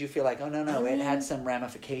way, or did you feel like, oh no, it had some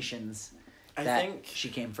ramifications that I think she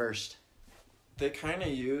came first? They kind of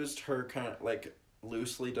used her kind of like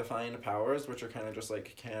loosely defined powers, which are kind of just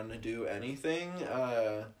like can do anything,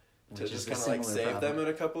 to just kind of like save them at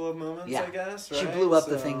a couple of moments, I guess, right? She blew up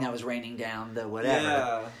the thing that was raining down, the whatever.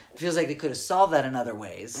 Yeah. It feels like they could have solved that in other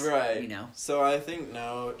ways. Right. You know? So I think,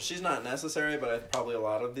 no, she's not necessary, but probably a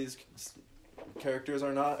lot of these characters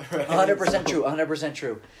are not, right? 100% true, 100%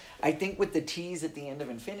 true. I think with the tease at the end of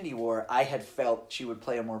Infinity War, I had felt she would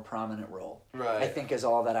play a more prominent role. Right. I think is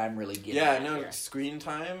all that I'm really getting at here. Screen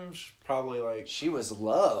time, probably like... She was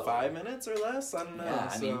low. 5 minutes or less? I don't know.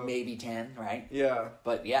 Yeah, I mean, maybe 10, right? Yeah.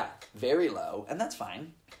 But yeah, very low, and that's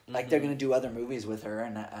fine. Like, they're going to do other movies with her,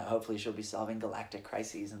 and hopefully she'll be solving galactic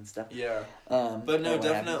crises and stuff. Yeah. But no,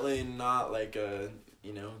 definitely not like a,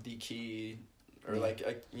 you know, the key... Or like,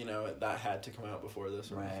 you know, that had to come out before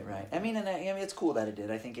this. Right. I mean, it's cool that it did.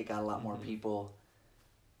 I think it got a lot more people.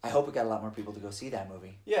 I hope it got a lot more people to go see that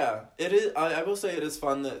movie. Yeah, it is. I will say it is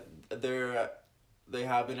fun that they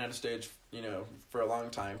have been at a stage, you know, for a long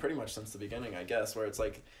time, pretty much since the beginning, I guess, where it's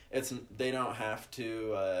like they don't have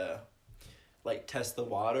to like test the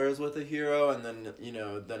waters with a hero, and then, you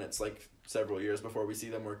know, then it's like several years before we see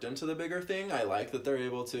them worked into the bigger thing. I like that they're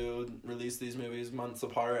able to release these movies months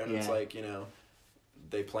apart, and it's like, you know.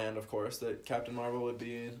 They planned, of course, that Captain Marvel would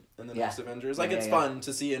be in the next Avengers. Like, it's fun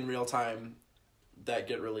to see in real time that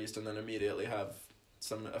get released and then immediately have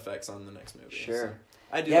some effects on the next movie. Sure. So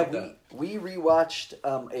I do like that. We rewatched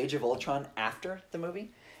Age of Ultron after the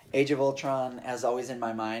movie. Age of Ultron has always, in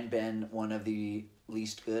my mind, been one of the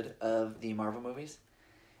least good of the Marvel movies.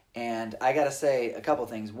 And I gotta say a couple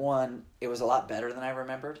things. One, it was a lot better than I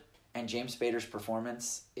remembered. And James Spader's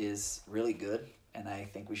performance is really good. And I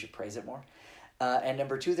think we should praise it more. And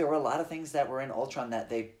number two, there were a lot of things that were in Ultron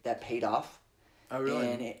that paid off. Oh,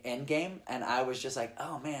 really? in Endgame, and I was just like,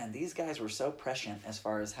 oh man, these guys were so prescient as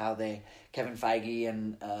far as how Kevin Feige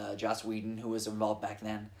and Joss Whedon, who was involved back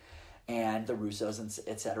then, and the Russos and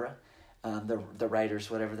etc. The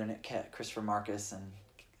writers, whatever their name, Christopher Marcus and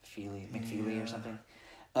McFeely or something.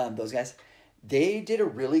 Those guys, they did a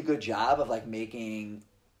really good job of like making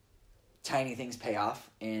tiny things pay off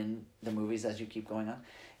in the movies as you keep going on.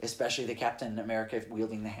 Especially the Captain America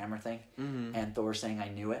wielding the hammer thing, and Thor saying, "I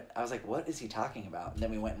knew it." I was like, "What is he talking about?" And then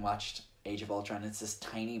we went and watched Age of Ultron. It's this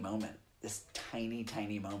tiny moment, this tiny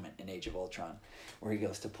moment in Age of Ultron, where he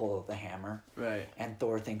goes to pull the hammer, right? And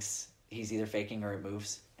Thor thinks he's either faking or it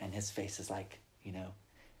moves, and his face is like,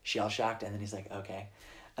 shell shocked, and then he's like, "Okay."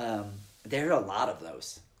 There are a lot of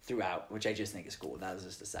those throughout, which I just think is cool. That was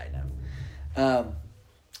just a side note.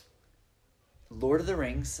 Lord of the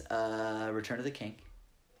Rings, Return of the King.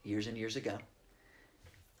 Years and years ago.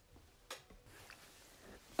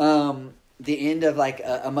 The end of like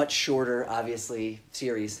a much shorter, obviously,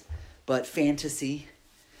 series, but fantasy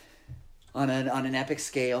on an epic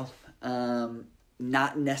scale.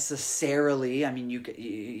 Not necessarily. I mean,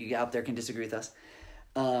 you out there can disagree with us.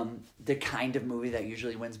 The kind of movie that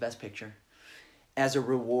usually wins Best Picture, as a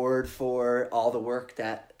reward for all the work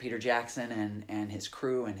that Peter Jackson and his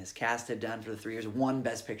crew and his cast had done for the 3 years, won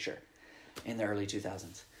Best Picture in the early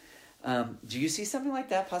 2000s. Do you see something like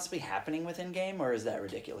that possibly happening with Endgame, or is that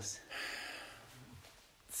ridiculous?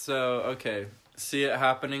 So, okay. See it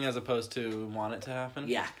happening as opposed to want it to happen?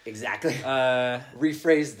 Yeah, exactly.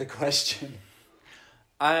 Rephrase the question.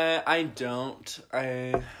 I don't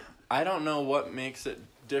know what makes it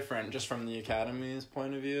different just from the Academy's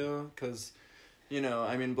point of view, because,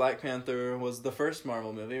 Black Panther was the first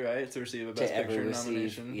Marvel movie, right, to receive a Best Picture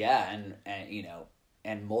nomination. Yeah,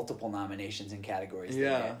 and multiple nominations in categories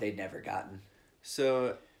they'd never gotten.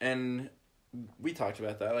 So, and we talked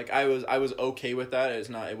about that. Like, I was okay with that. It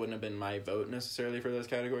wouldn't have been my vote necessarily for those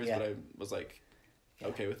categories, but I was like,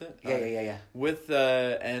 okay with it. Yeah. With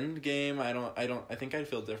the Endgame, I think I'd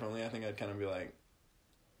feel differently. I think I'd kind of be like,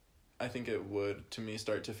 I think it would, to me,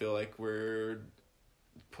 start to feel like we're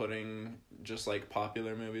putting just like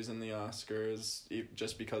popular movies in the Oscars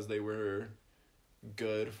just because they were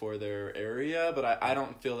good for their area, but I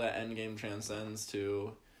don't feel that Endgame transcends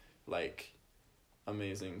to like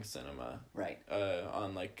amazing cinema, right?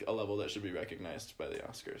 On like a level that should be recognized by the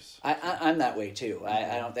Oscars. I'm that way too.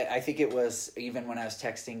 I think it was even when I was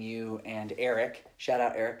texting you and Eric, shout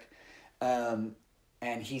out Eric, and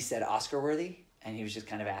he said Oscar worthy, and he was just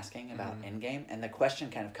kind of asking about Endgame, and the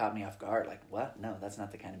question kind of caught me off guard. Like, what? No, that's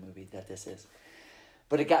not the kind of movie that this is.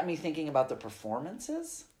 But it got me thinking about the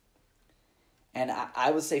performances. And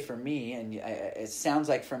I would say for me, and it sounds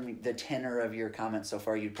like from the tenor of your comments so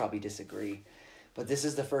far, you'd probably disagree. But this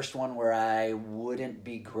is the first one where I wouldn't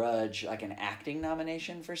begrudge like an acting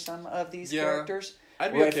nomination for some of these characters.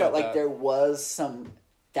 I'd be where okay I felt with like that. there was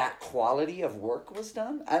that quality of work was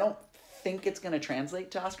done. I don't think it's going to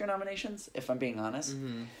translate to Oscar nominations, if I'm being honest.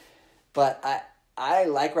 Mm-hmm. But I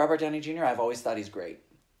like Robert Downey Jr. I've always thought he's great.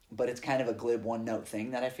 But it's kind of a glib one-note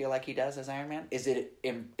thing that I feel like he does as Iron Man. Is it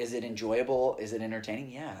enjoyable? Is it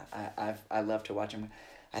entertaining? Yeah, I love to watch him.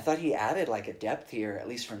 I thought he added like a depth here, at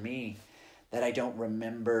least for me, that I don't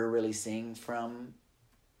remember really seeing from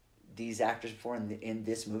these actors before in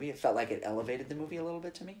this movie. It felt like it elevated the movie a little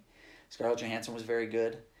bit to me. Scarlett Johansson was very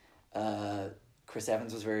good. Chris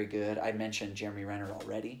Evans was very good. I mentioned Jeremy Renner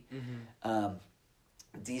already. Mm-hmm.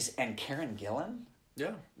 And Karen Gillan.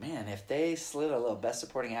 Yeah. Man, if they slid a little Best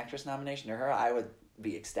Supporting Actress nomination to her, I would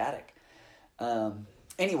be ecstatic.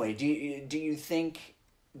 Anyway, do you think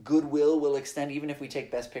goodwill will extend, even if we take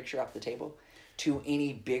Best Picture off the table, to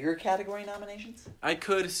any bigger category nominations? I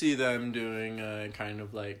could see them doing a kind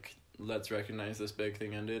of like, let's recognize this big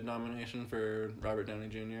thing ended nomination for Robert Downey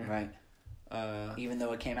Jr. Right. Even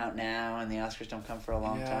though it came out now and the Oscars don't come for a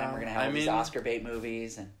long time, we're going to have all these Oscar bait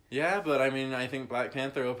movies. Yeah, but I think Black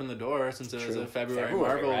Panther opened the door since it was a February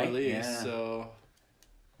Marvel release, so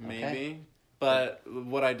maybe. Okay. But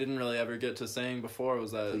what I didn't really ever get to saying before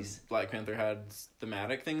was that Black Panther had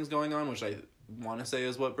thematic things going on, which I want to say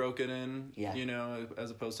is what broke it in,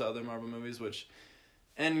 as opposed to other Marvel movies, which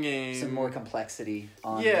Endgame... Some more complexity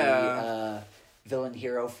on the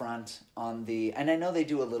villain-hero front, and I know they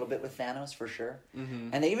do a little bit with Thanos, for sure. Mm-hmm.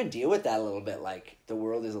 And they even deal with that a little bit, like, the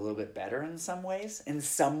world is a little bit better in some ways.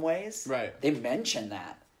 Right. They mention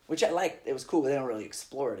that, which I liked. It was cool, but they don't really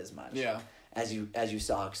explore it as much. Yeah. As you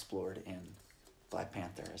saw explored in Black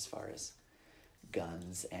Panther, as far as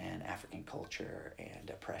guns and African culture and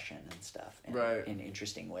oppression and stuff. In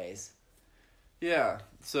interesting ways. Yeah.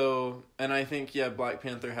 So, and I think, Black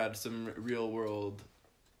Panther had some real-world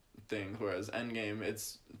things, whereas Endgame,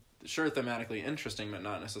 it's sure thematically interesting, but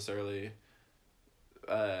not necessarily,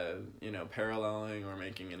 paralleling or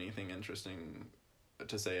making anything interesting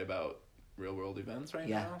to say about real world events right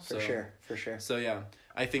now. For sure. So yeah,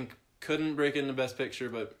 I think couldn't break into Best Picture,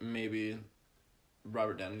 but maybe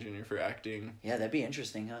Robert Downey Jr. for acting. Yeah, that'd be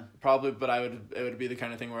interesting, huh? Probably, but it would be the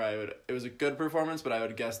kind of thing where it was a good performance, but I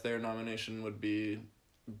would guess their nomination would be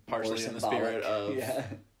partially in the spirit of,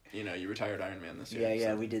 you retired Iron Man this year.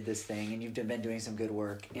 Yeah, we did this thing, and you've been doing some good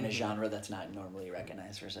work in a genre that's not normally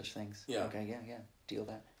recognized for such things. Yeah. Okay, yeah.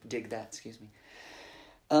 Dig that, excuse me.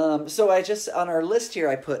 So I just, on our list here,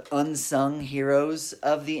 I put unsung heroes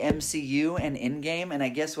of the MCU and Endgame, and I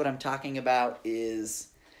guess what I'm talking about is,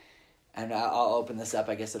 and I'll open this up,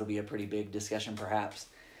 I guess it'll be a pretty big discussion perhaps,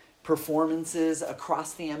 performances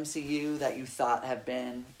across the MCU that you thought have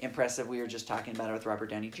been impressive. We were just talking about it with Robert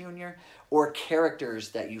Downey Jr., or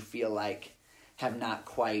characters that you feel like have not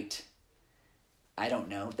quite, I don't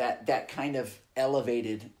know, that kind of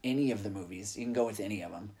elevated any of the movies. You can go with any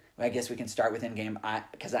of them. I guess we can start with Endgame,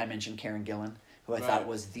 because I mentioned Karen Gillan, who I thought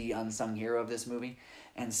was the unsung hero of this movie,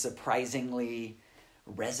 and surprisingly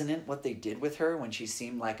resonant what they did with her when she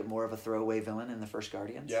seemed like more of a throwaway villain in the first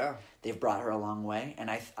Guardians. Yeah. They've brought her a long way,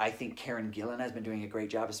 and I think Karen Gillan has been doing a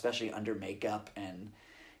great job, especially under makeup and,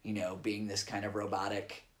 being this kind of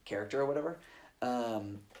robotic character or whatever,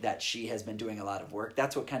 that she has been doing a lot of work.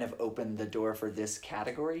 That's what kind of opened the door for this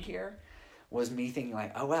category here, was me thinking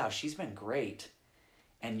like, oh wow, she's been great.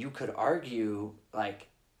 And you could argue, like,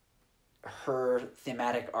 her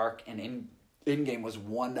thematic arc in Endgame was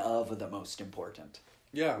one of the most important.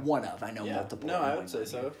 Yeah. One of. I know multiple. No, I would say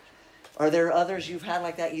so. Are there others you've had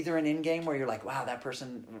like that, either in Endgame where you're like, wow, that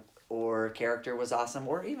person or character was awesome,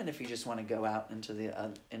 or even if you just want to go out into the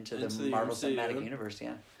Marvel MCU. Cinematic Universe,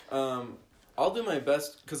 yeah. I'll do my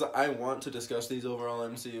best, because I want to discuss these overall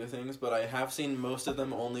MCU things, but I have seen most of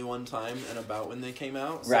them only one time and about when they came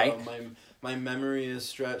out. So right. My memory is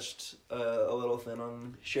stretched a little thin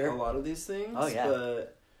on a lot of these things. Oh, yeah.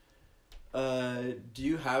 But do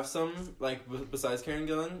you have some, like, besides Karen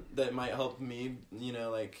Gillan, that might help me,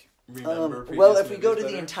 remember previous well, if we go to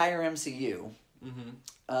better? the entire MCU,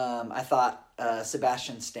 I thought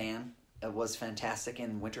Sebastian Stan was fantastic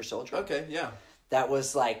in Winter Soldier. Okay, yeah. That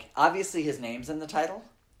was, like, obviously his name's in the title,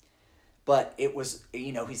 but it was,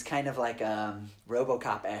 he's kind of like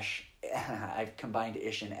RoboCop-esque. I've combined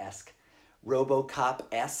ish and esque.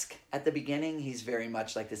 RoboCop-esque at the beginning. He's very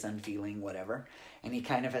much like this unfeeling whatever. And he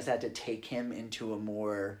kind of has had to take him into a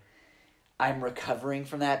more, I'm recovering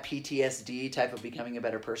from that PTSD type of becoming a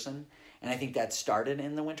better person. And I think that started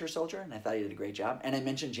in The Winter Soldier, and I thought he did a great job. And I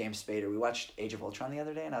mentioned James Spader. We watched Age of Ultron the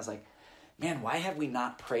other day, and I was like, man, why have we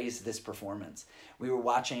not praised this performance? We were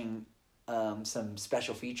watching some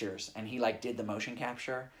special features, and he did the motion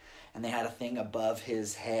capture, and they had a thing above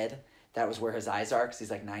his head. That was where his eyes are, because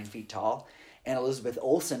he's 9 feet tall. And Elizabeth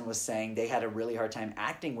Olsen was saying they had a really hard time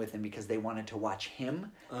acting with him because they wanted to watch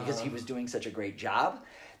him because he was doing such a great job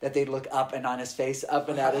that they'd look up and on his face, up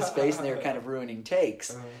and at his face, and they were kind of ruining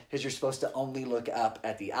takes because you're supposed to only look up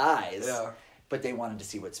at the eyes. Yeah. But they wanted to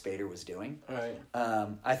see what Spader was doing. Right.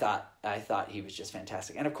 I thought he was just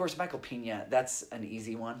fantastic. And of course, Michael Pena, that's an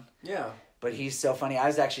easy one. Yeah. But he's so funny. I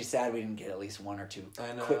was actually sad we didn't get at least one or two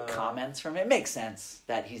quick comments from him. It makes sense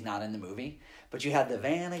that he's not in the movie. But you had the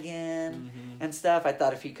van again and stuff. I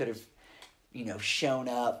thought if he could have, shown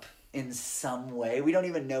up in some way. We don't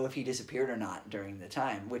even know if he disappeared or not during the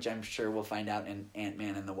time, which I'm sure we'll find out in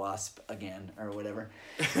Ant-Man and the Wasp again or whatever.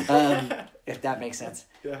 If that makes sense.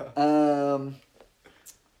 Yeah.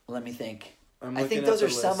 Let me think. I think those are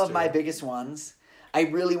some of my biggest ones. I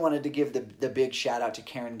really wanted to give the big shout out to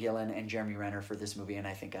Karen Gillan and Jeremy Renner for this movie, and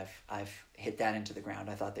I think I've hit that into the ground.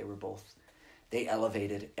 I thought they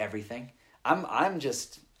elevated everything. I'm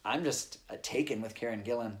just taken with Karen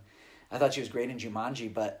Gillan. I thought she was great in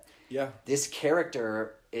Jumanji, but this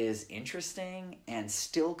character is interesting and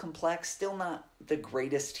still complex, still not the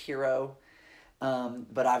greatest hero,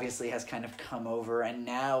 but obviously has kind of come over and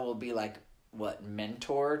now will be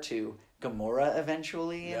mentor to Gamora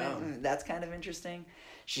eventually. Yeah. And that's kind of interesting.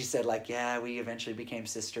 She said we eventually became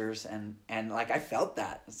sisters, and I felt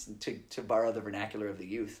that, to borrow the vernacular of the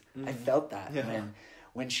youth. I felt that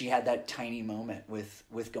when she had that tiny moment with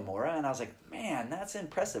Gamora, and I was like, man, that's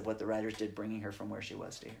impressive what the writers did bringing her from where she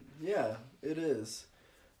was to here. Yeah, it is.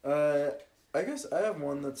 I guess I have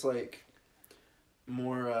one that's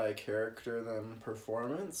more character than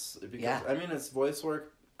performance, because I mean it's voice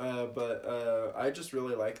work, but I just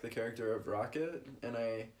really like the character of Rocket, and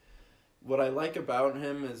what I like about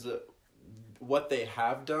him is what they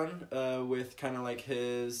have done with kind of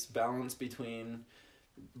his balance between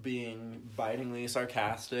being bitingly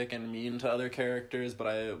sarcastic and mean to other characters,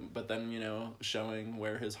 but then, you know, showing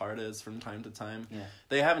where his heart is from time to time. Yeah.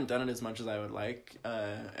 They haven't done it as much as I would like,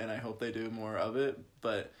 and I hope they do more of it,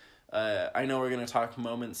 but I know we're going to talk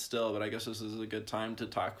moments still, but I guess this is a good time to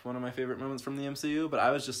talk one of my favorite moments from the MCU, but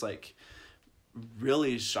I was just, like,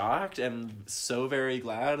 really shocked and so very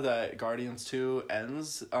glad that Guardians 2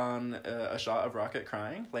 ends on a shot of Rocket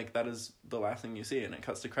crying. Like, that is the last thing you see, and it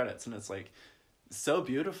cuts to credits, and it's, like, so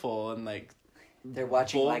beautiful, and, like... They're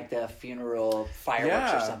watching, like, the funeral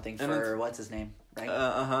fireworks or something and for, what's his name,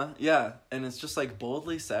 right? Yeah, and it's just, like,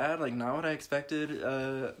 boldly sad, like, not what I expected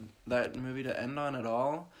that movie to end on at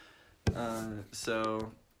all.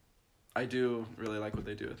 So I do really like what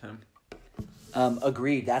they do with him.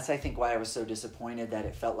 Agreed. That's, I think, why I was so disappointed that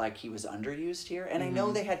it felt like he was underused here. And I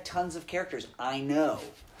know they had tons of characters. I know.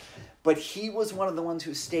 But he was one of the ones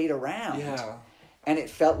who stayed around. Yeah. And it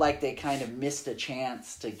felt like they kind of missed a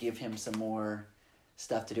chance to give him some more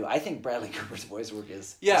stuff to do. I think Bradley Cooper's voice work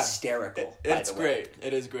is hysterical. It's great.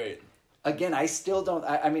 It is great. Again, I still don't...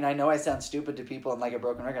 I mean, I know I sound stupid to people and like a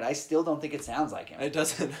broken record. I still don't think it sounds like him. It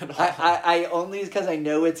doesn't at all. I only because I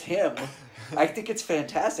know it's him. I think it's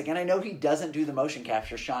fantastic. And I know he doesn't do the motion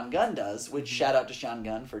capture. Sean Gunn does, which shout out to Sean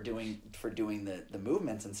Gunn for doing the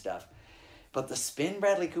movements and stuff. But the spin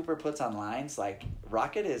Bradley Cooper puts on lines, like,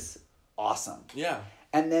 Rocket is awesome. Yeah.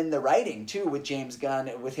 And then the writing, too, with James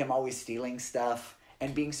Gunn, with him always stealing stuff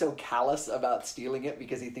and being so callous about stealing it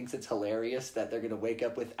because he thinks it's hilarious that they're going to wake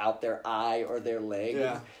up without their eye or their leg.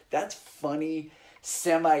 Yeah. That's funny,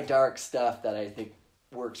 semi-dark stuff that I think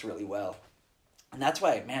works really well. And that's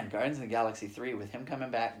why, man, Guardians of the Galaxy 3, with him coming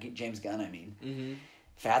back, James Gunn, I mean,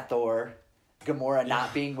 Fat Thor, Gamora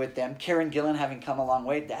not being with them, Karen Gillan having come a long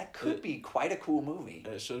way, that could be quite a cool movie.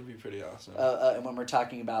 It should be pretty awesome. And when we're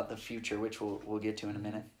talking about the future, which we'll get to in a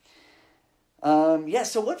minute.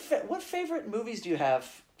 So what favorite movies do you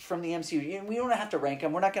have from the MCU? We don't have to rank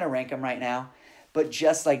them. We're not going to rank them right now. But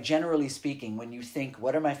just, like, generally speaking, when you think,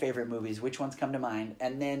 what are my favorite movies, which ones come to mind?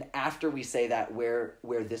 And then after we say that, where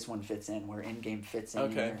this one fits in, where Endgame fits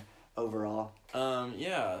in here overall.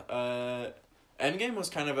 Endgame was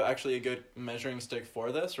kind of actually a good measuring stick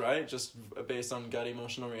for this, right? Just based on gut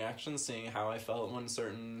emotional reactions, seeing how I felt when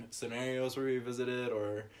certain scenarios were revisited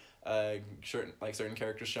or certain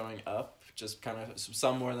characters showing up, just kind of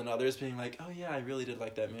some more than others being like, oh yeah, I really did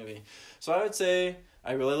like that movie. So I would say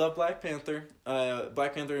I really love Black Panther.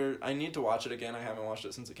 Black Panther, I need to watch it again. I haven't watched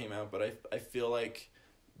it since it came out, but I feel like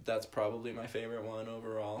that's probably my favorite one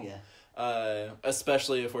overall. Yeah.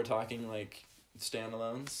 Especially if we're talking, like,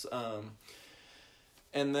 standalones.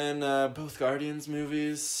 And then both Guardians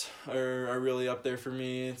movies are really up there for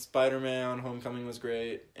me. Spider-Man Homecoming was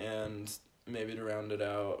great, and maybe to round it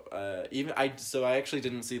out, I actually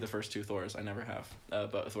didn't see the first two Thors. I never have.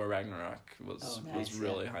 But Thor Ragnarok was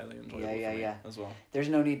really highly enjoyable for me as well. There's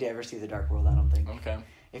no need to ever see The Dark World, I don't think. Okay.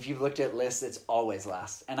 If you've looked at lists, it's always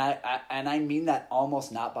last. And I mean that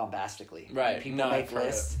almost not bombastically. Right. When people make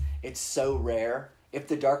lists, it's so rare. If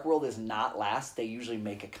The Dark World is not last, they usually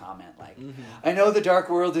make a comment like, I know The Dark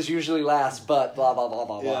World is usually last, but blah, blah, blah,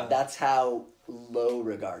 blah, blah. That's how low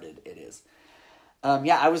regarded it is.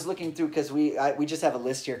 I was looking through because we just have a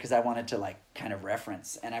list here because I wanted to, like, kind of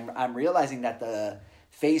reference. And I'm realizing that the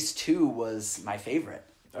Phase 2 was my favorite.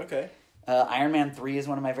 Okay. Iron Man 3 is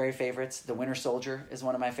one of my very favorites. The Winter Soldier is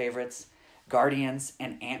one of my favorites. Guardians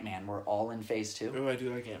and Ant-Man were all in Phase 2. Oh, I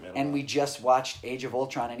do like Ant-Man. And we just watched Age of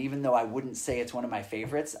Ultron, and even though I wouldn't say it's one of my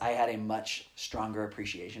favorites, I had a much stronger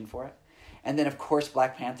appreciation for it. And then, of course,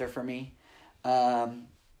 Black Panther for me. I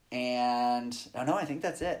think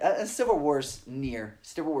that's it. Civil War's near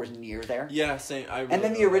there. Yeah, same. And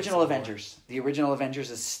then the original Avengers. The original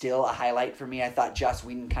Avengers is still a highlight for me. I thought Joss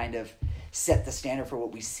Whedon kind of set the standard for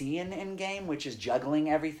what we see in Endgame, which is juggling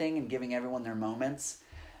everything and giving everyone their moments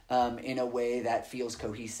in a way that feels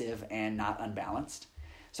cohesive and not unbalanced.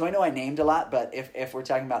 So I know I named a lot, but if we're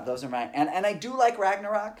talking about those are my... And I do like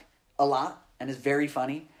Ragnarok a lot, and it's very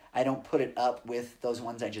funny. I don't put it up with those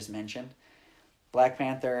ones I just mentioned. Black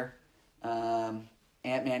Panther,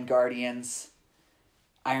 Ant-Man, Guardians,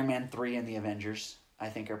 Iron Man 3, and the Avengers, I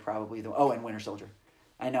think are probably the... Oh, and Winter Soldier.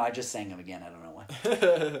 I know, I just sang them again. I don't know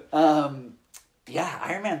why.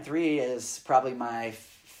 Iron Man 3 is probably my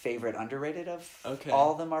favorite underrated of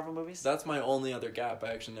all the Marvel movies. That's my only other gap.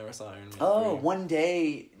 I actually never saw Iron Man 3. Oh, one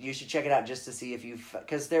day you should check it out just to see if you've...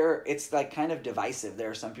 Because it's, like, kind of divisive. There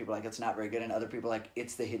are some people like, it's not very good, and other people like,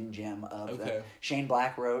 it's the hidden gem of the... Shane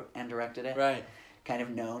Black wrote and directed it. Right. Kind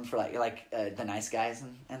of known for, like The Nice Guys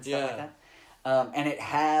and stuff like that. And it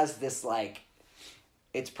has this, like...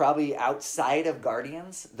 It's probably outside of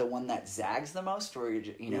Guardians, the one that zags the most, where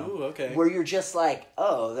you're, Ooh, okay. where you're just like,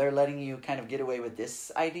 oh, they're letting you kind of get away with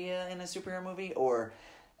this idea in a superhero movie, or,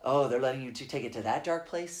 oh, they're letting you to take it to that dark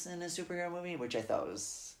place in a superhero movie, which I thought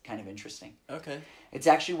was kind of interesting. Okay. It's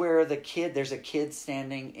actually where there's a kid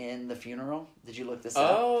standing in the funeral. Did you look this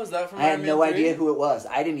up? Oh, is that from I had Iron Man no 3? idea who it was.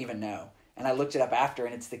 I didn't even know. And I looked it up after,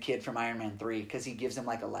 and it's the kid from Iron Man 3, because he gives him,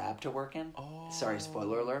 like, a lab to work in. Oh. Sorry,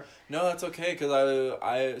 spoiler alert. No, that's okay, because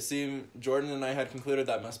I see Jordan and I had concluded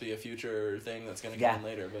that must be a future thing that's going to come in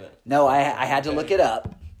later, but... No, I had to look it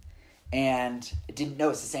up, and didn't know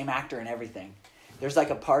it's the same actor and everything. There's, like,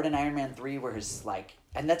 a part in Iron Man 3 where his, like...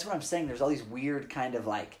 And that's what I'm saying. There's all these weird kind of,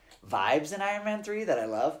 like, vibes in Iron Man 3 that I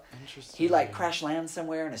love. Interesting. He, like, crash lands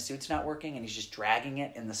somewhere, and his suit's not working, and he's just dragging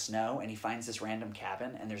it in the snow, and he finds this random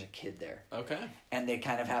cabin, and there's a kid there. Okay. And they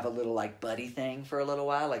kind of have a little, like, buddy thing for a little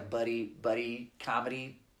while, like, buddy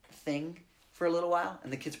comedy thing for a little while.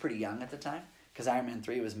 And the kid's pretty young at the time, because Iron Man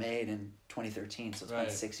 3 was made in 2013, so it's been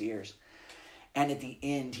 6 years. And at the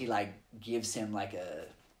end, he, like, gives him, like, a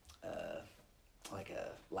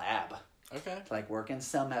lab. Okay. To, like, work in.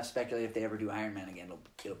 Some have speculated if they ever do Iron Man again,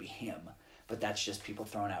 it'll be him. But that's just people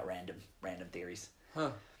throwing out random theories.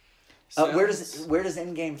 Huh. Where does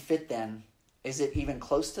Endgame fit then? Is it even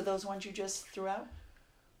close to those ones you just threw out?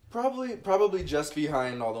 Probably just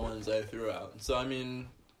behind all the ones I threw out. So I mean,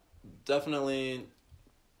 definitely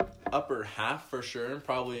upper half for sure.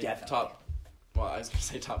 Probably top. Well, I was gonna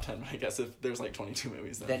say top 10, but I guess if there's like 22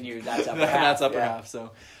 movies, then that's upper half. That's upper half.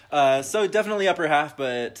 So, so definitely upper half.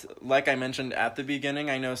 But like I mentioned at the beginning,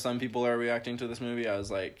 I know some people are reacting to this movie. I was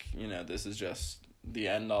like, this is just the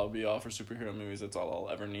end all be all for superhero movies. That's all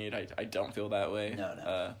I'll ever need. I don't feel that way.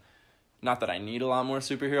 No. Not that I need a lot more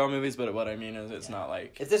superhero movies, but what I mean is it's not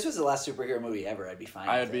like... If this was the last superhero movie ever, I'd be fine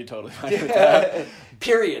with it. I'd be totally fine with that.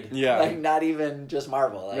 Period. Yeah. Like, not even just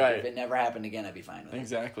Marvel. Like, right. If it never happened again, I'd be fine with it.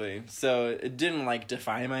 Exactly. So it didn't, like,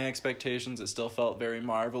 defy my expectations. It still felt very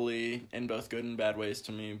Marvel-y in both good and bad ways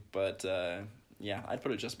to me. But, yeah, I'd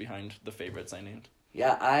put it just behind the favorites I named.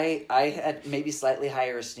 Yeah, I had maybe slightly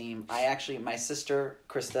higher esteem. My sister,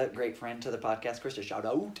 Krista, great friend to the podcast, Krista, shout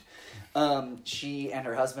out. She and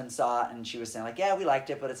her husband saw it, and she was saying, like, yeah, we liked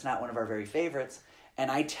it, but it's not one of our very favorites. And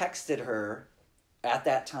I texted her at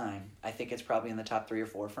that time. I think it's probably in the top 3 or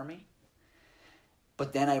 4 for me.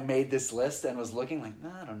 But then I made this list and was looking like,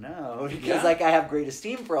 I don't know. Because, like, I have great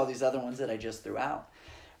esteem for all these other ones that I just threw out.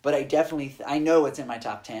 But I definitely, I know it's in my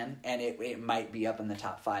top 10, and it might be up in the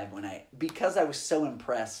top 5 because I was so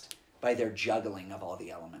impressed by their juggling of all the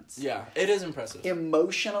elements. Yeah, it is impressive.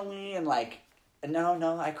 Emotionally, and like,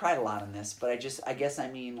 no, I cried a lot in this, but I guess I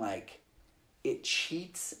mean, like, it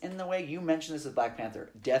cheats in the way. You mentioned this with Black Panther.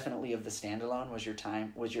 Definitely of the standalone was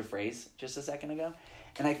your phrase just a second ago.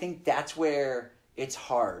 And I think that's where it's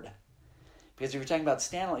hard. Because if you're talking about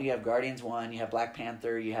standalone, you have Guardians 1, you have Black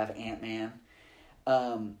Panther, you have Ant-Man.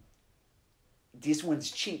 These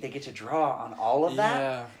ones cheat. They get to draw on all of that.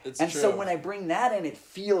 Yeah, it's and true. So when I bring that in, it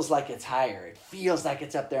feels like it's higher. It feels like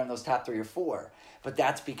it's up there in those top 3 or 4. But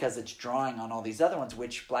that's because it's drawing on all these other ones,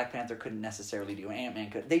 which Black Panther couldn't necessarily do.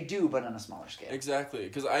 Ant-Man could. They do, but on a smaller scale. Exactly.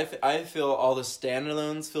 Because I feel all the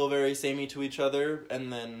standalones feel very samey to each other,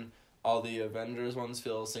 and then all the Avengers ones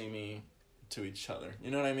feel samey to each other.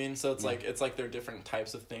 You know what I mean? So it's like they're different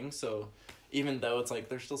types of things. So even though it's like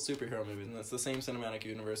they're still superhero movies and it's the same cinematic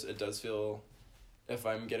universe, it does feel, if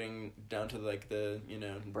I'm getting down to like the,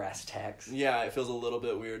 brass tacks. Yeah, it feels a little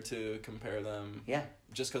bit weird to compare them. Yeah.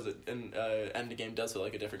 Just because Endgame does feel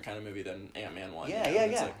like a different kind of movie than Ant-Man 1. Yeah.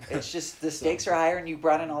 It's like, it's just the stakes are higher, and you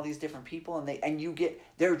brought in all these different people, and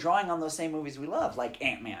they're drawing on those same movies we love, like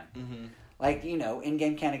Ant-Man. Mm-hmm. Like,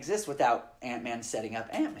 Endgame can't exist without Ant-Man setting up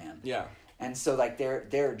Ant-Man. Yeah. And so, like,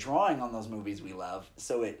 they're drawing on those movies we love,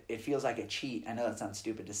 so it feels like a cheat. I know that sounds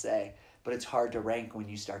stupid to say, but it's hard to rank when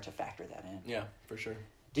you start to factor that in. Yeah, for sure.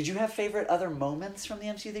 Did you have favorite other moments from the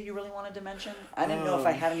MCU that you really wanted to mention? I didn't know if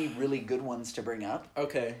I had any really good ones to bring up.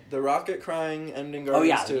 Okay, the Rocket crying ending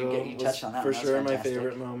Guardians 2 you touched on that for one. That was sure my fantastic.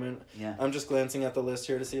 favorite moment. Yeah. I'm just glancing at the list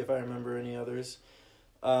here to see if I remember any others.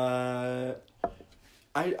 I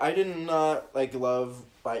did not love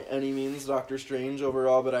by any means Doctor Strange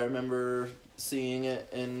overall, but I remember seeing it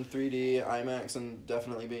in 3D IMAX and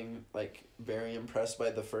definitely being very impressed by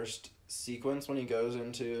the first sequence when he goes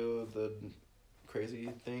into the crazy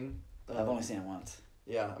thing. I've only seen it once.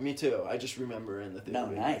 Yeah, me too. I just remember in the theater. No,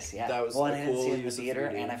 nice, yeah. That was I a didn't cool see it in the use of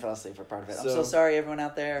theater, 3D. and I fell asleep for part of it. I'm So- so sorry, everyone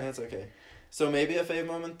out there. That's okay. So maybe a fave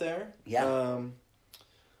moment there. Yeah.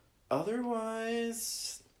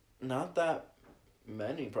 Otherwise, not that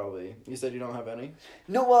Many, probably. You said you don't have any?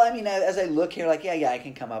 No, well, I mean, as I look here, like, yeah, I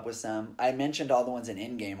can come up with some. I mentioned all the ones in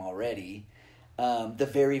Endgame already. The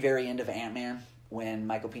very, very end of Ant-Man, when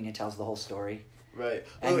Michael Pena tells the whole story. Right.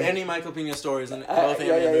 And any Michael Pena stories in both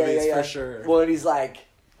Ant-Man movies, for sure. Well, and he's like,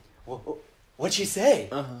 what'd she say?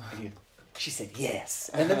 Uh-huh. She said yes.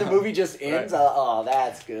 And then the movie just ends. Right. Oh,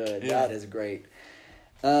 that's good. Yeah. That is great.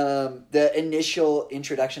 The initial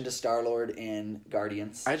introduction to Star-Lord in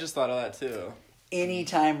Guardians. I just thought of that, too.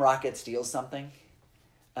 Anytime Rocket steals something,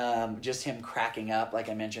 just him cracking up, like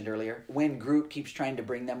I mentioned earlier. When Groot keeps trying to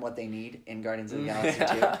bring them what they need in Guardians of the Galaxy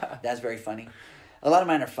 2. That's very funny. A lot of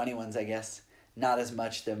mine are funny ones, I guess. Not as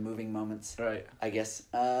much the moving moments. Right. I guess.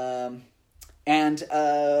 And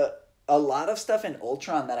a lot of stuff in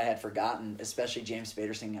Ultron that I had forgotten, especially James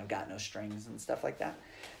Spader singing I've Got No Strings and stuff like that.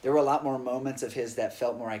 There were a lot more moments of his that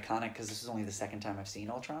felt more iconic, because this is only the second time I've seen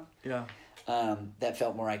Ultron. Yeah. That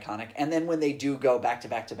felt more iconic. And then when they do go back to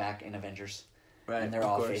back to back in Avengers, right, and they're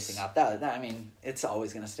all facing off, that I mean, it's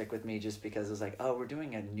always going to stick with me, just because it's like, oh, we're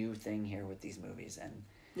doing a new thing here with these movies. And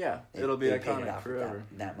yeah, it'll be iconic forever.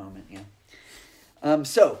 That moment, yeah.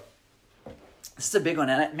 So, this is a big one.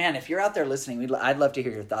 And man, if you're out there listening, I'd love to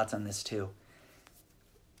hear your thoughts on this too.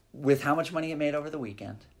 With how much money it made over the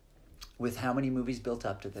weekend, with how many movies built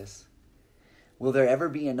up to this, will there ever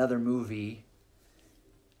be another movie,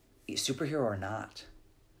 superhero or not,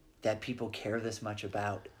 that people care this much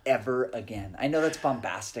about ever again? I know that's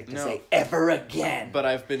bombastic to say ever again. But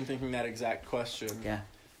I've been thinking that exact question. Yeah.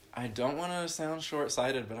 I don't want to sound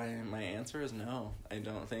short-sighted, but my answer is no. I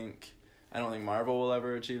don't think Marvel will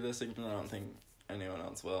ever achieve this, and I don't think anyone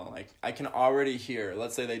else will. Like, I can already hear,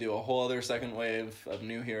 let's say they do a whole other second wave of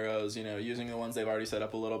new heroes, using the ones they've already set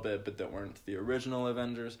up a little bit, but that weren't the original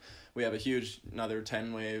Avengers. We have a huge, another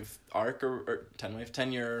 10-wave arc, or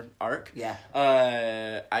 10-year arc. Yeah.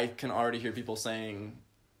 I can already hear people saying,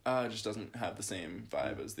 it just doesn't have the same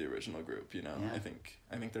vibe as the original group, Yeah. I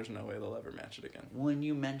think there's no way they'll ever match it again. When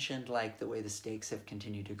you mentioned, like, the way the stakes have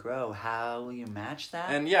continued to grow, how will you match that?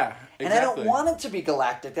 And yeah, exactly. And I don't want it to be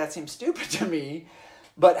galactic. That seems stupid to me.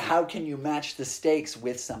 But how can you match the stakes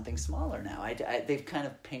with something smaller now? They've kind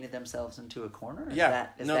of painted themselves into a corner.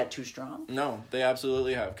 Is that too strong? No, they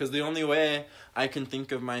absolutely have. Because the only way I can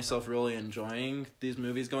think of myself really enjoying these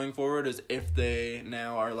movies going forward is if they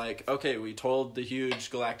now are like, okay, we told the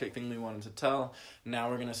huge galactic thing we wanted to tell. Now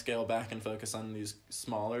we're going to scale back and focus on these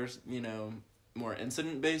smaller, more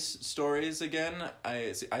incident-based stories again.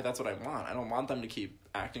 That's what I want. I don't want them to keep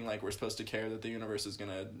acting like we're supposed to care that the universe is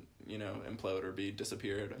going to, implode or be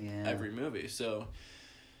disappeared every movie. So,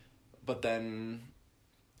 but then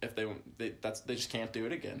if they just can't do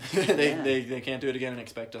it again. They can't do it again and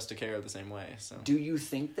expect us to care the same way. So, do you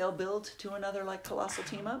think they'll build to another colossal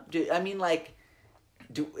team up?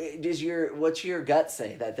 What's your gut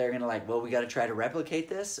say, that they're gonna we got to try to replicate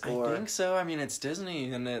this? Or? I think so. I mean, it's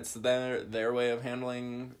Disney, and it's their way of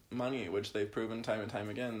handling money, which they've proven time and time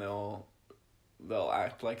again. They'll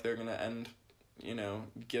act like they're gonna end,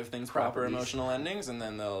 give things proper emotional endings, and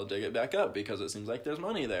then they'll dig it back up because it seems like there's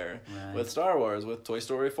money there. Right. With Star Wars, with Toy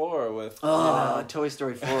Story 4, with Toy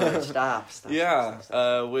Story 4, stop.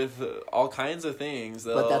 Yeah, with all kinds of things.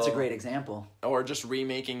 But that's a great example. Or just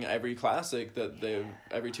remaking every classic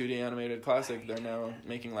every 2D animated classic, they're now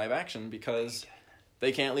making live action because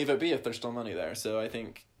they can't leave it be if there's still money there. So I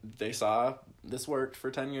think they saw this worked for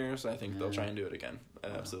 10 years. I think they'll try and do it again. I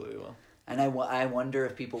absolutely will. And I wonder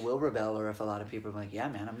if people will rebel, or if a lot of people are like, yeah,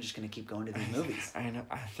 man, I'm just going to keep going to these movies. I know.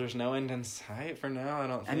 There's no end in sight for now, I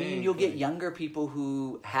don't think. I mean, you'll get younger people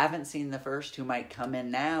who haven't seen the first, who might come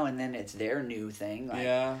in now, and then it's their new thing.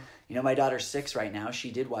 Yeah. My daughter's 6 right now.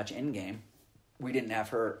 She did watch Endgame. We didn't have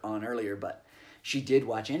her on earlier, but she did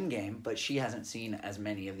watch Endgame, but she hasn't seen as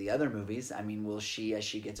many of the other movies. I mean, will she, as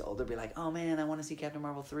she gets older, be like, oh, man, I want to see Captain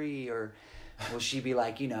Marvel 3, or... will she be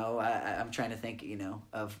like, I'm trying to think,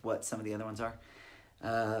 of what some of the other ones are.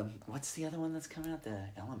 What's the other one that's coming out? The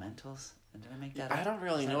Elementals? Did I make that up? I don't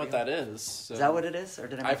really know what that is. So. Is that what it is? Or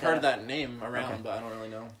did I make I've heard that name around, but I don't really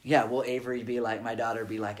know. Yeah, will Avery be like, my daughter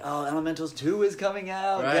be like, oh, Elementals 2 is coming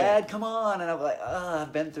out. Right. Dad, come on. And I'm like,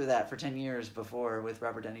 I've been through that for 10 years before with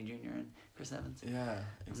Robert Downey Jr. and Chris Evans. Yeah,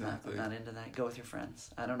 exactly. I'm not into that. Go with your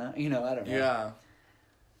friends. I don't know. I don't know. Yeah.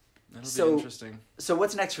 That'll be interesting. So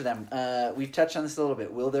what's next for them? We've touched on this a little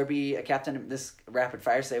bit. Will there be a this rapid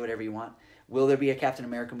fire, say whatever you want. Will there be a Captain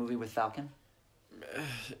America movie with Falcon?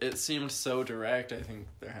 It seemed so direct. I think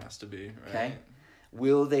there has to be, right? Okay.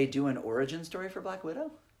 Will they do an origin story for Black Widow?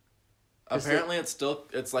 Apparently it's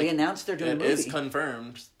like... They announced they're doing a movie. It is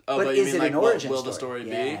confirmed. Oh, but you mean an origin will the story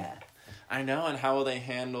be? I know, and how will they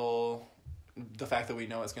handle... the fact that we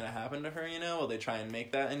know what's going to happen to her, you know? Will they try and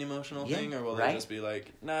make that an emotional thing, or will right. they just be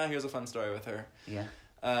like, nah, here's a fun story with her? Yeah.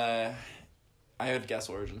 I would guess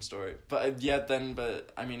origin story. But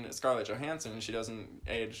I mean, Scarlett Johansson, she doesn't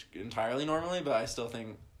age entirely normally, but I still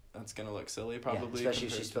think that's going to look silly, probably. Yeah, especially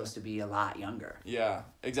if she's supposed to be a lot younger. Yeah,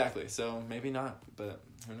 exactly. So maybe not, but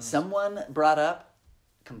who knows? Someone brought up,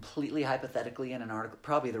 completely hypothetically in an article,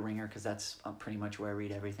 probably The Ringer, because that's pretty much where I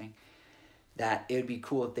read everything, that it would be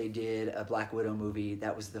cool if they did a Black Widow movie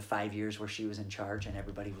that was the 5 years where she was in charge and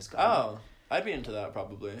everybody was gone. Oh, I'd be into that,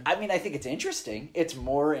 probably. I mean, I think it's interesting. It's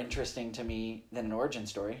more interesting to me than an origin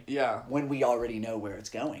story. Yeah. When we already know where it's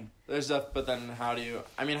going. But then how do you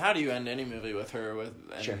end any movie with her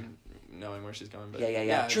Sure. knowing where she's going? But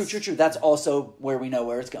Yeah. True. That's also where we know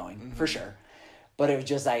where it's going, for sure. But it was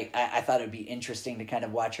just, I thought it would be interesting to kind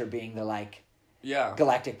of watch her being the, like,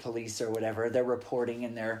 Galactic Police or whatever. They're reporting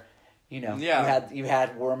and they're, you know, you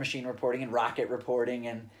had War Machine reporting and Rocket reporting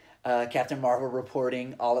and Captain Marvel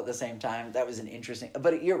reporting all at the same time. That was an interesting,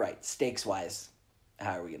 but you're right, stakes-wise,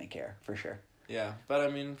 how are we going to care, for sure. Yeah, but I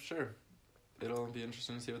mean, sure. It'll be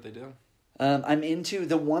interesting to see what they do.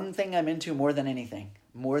 The one thing I'm into more than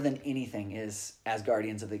anything is as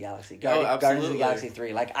Guardians of the Galaxy. Guardians of the Galaxy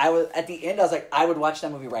 3. Like, at the end, I was like, I would watch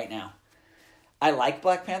that movie right now. I like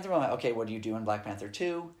Black Panther. I'm like, okay, what do you do in Black Panther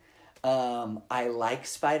 2? I like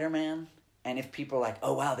Spider-Man. And if people are like,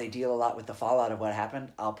 oh, wow, they deal a lot with the fallout of what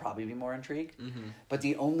happened, I'll probably be more intrigued. Mm-hmm. But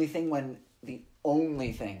the only thing,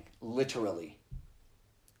 literally,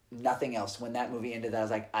 nothing else, when that movie ended, I was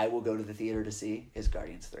like, I will go to the theater to see, is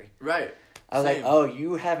Guardians 3. Right. I was like, oh,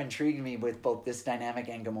 you have intrigued me with both this dynamic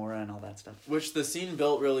and Gamora and all that stuff. Which the scene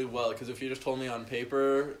built really well, because if you just told me on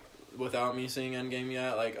paper, without me seeing Endgame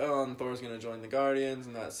yet, like, oh, and Thor's going to join the Guardians,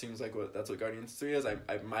 and that seems like that's what Guardians 3 is, I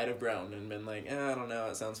might have groaned and been like, I don't know,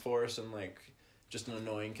 it sounds forced, and, like, just an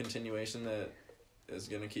annoying continuation that is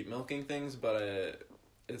going to keep milking things, but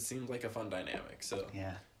it seems like a fun dynamic, so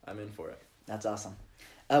yeah, I'm in for it. That's awesome.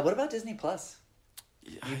 What about Disney Plus?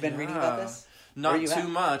 You've been reading about this? Not too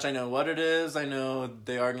much. I know what it is. I know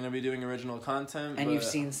they are going to be doing original content. And you've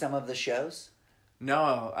seen some of the shows?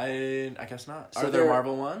 No, I guess not. So are there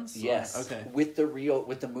Marvel ones? Yes. Okay. With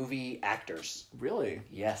the movie actors. Really?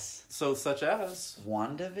 Yes. So such as?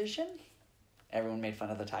 WandaVision? Everyone made fun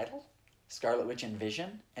of the title. Scarlet Witch and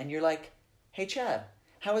Vision. And you're like, hey, Chad,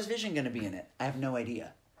 how is Vision going to be in it? I have no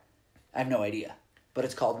idea. But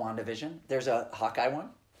it's called WandaVision. There's a Hawkeye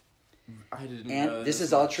one. I didn't know. And this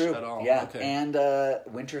is all true. At all. Yeah. Okay. And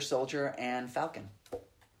Winter Soldier and Falcon.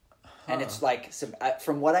 And it's like,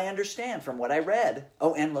 from what I understand, from what I read,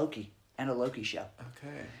 and Loki, and a Loki show.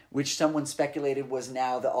 Okay. Which someone speculated was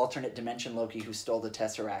now the alternate dimension Loki who stole the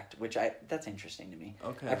Tesseract, that's interesting to me.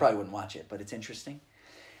 Okay. I probably wouldn't watch it, but it's interesting.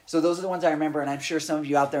 So those are the ones I remember, and I'm sure some of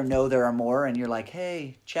you out there know there are more, and you're like,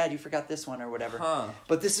 hey, Chad, you forgot this one or whatever. Huh.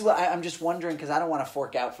 But this is what I'm just wondering, because I don't want to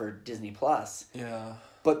fork out for Disney Plus. Yeah.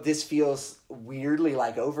 But this feels weirdly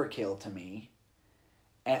like overkill to me.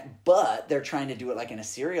 But they're trying to do it like in a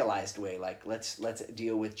serialized way. Like, let's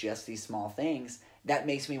deal with just these small things. That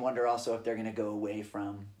makes me wonder also if they're going to go away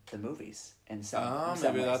from the movies in some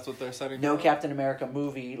maybe ways. that's what they're setting No up. Captain America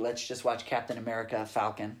movie. Let's just watch Captain America,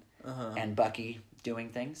 Falcon, and Bucky doing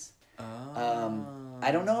things.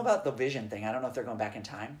 I don't know about the Vision thing. I don't know if they're going back in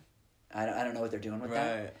time. I don't know what they're doing with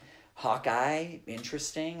that. Hawkeye,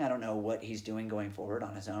 interesting. I don't know what he's doing going forward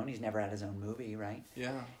on his own. He's never had his own movie, right?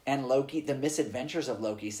 Yeah. And Loki, the misadventures of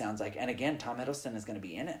Loki sounds like, and again, Tom Hiddleston is going to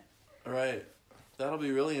be in it. Right. That'll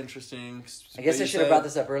be really interesting. I guess I should have brought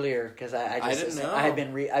this up earlier because I didn't know.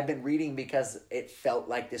 I've been reading because it felt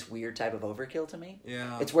like this weird type of overkill to me.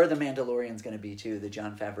 Yeah. It's where The Mandalorian's going to be too, the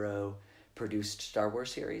Jon Favreau produced Star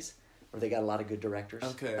Wars series, where they got a lot of good directors,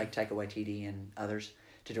 like Taika Waititi and others,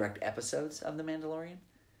 to direct episodes of The Mandalorian.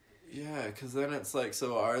 Yeah, because then it's like,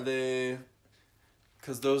 so are they...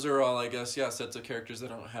 Because those are all, I guess, sets of characters that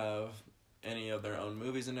don't have any of their own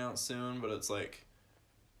movies announced soon, but it's like,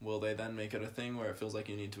 will they then make it a thing where it feels like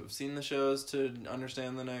you need to have seen the shows to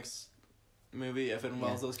understand the next movie if it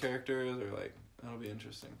involves those characters, or like, that'll be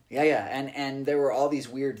interesting. Yeah, and there were all these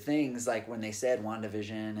weird things, like when they said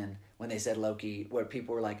WandaVision and when they said Loki, where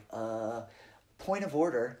people were like, point of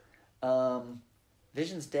order,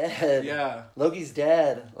 Vision's dead. Yeah. Loki's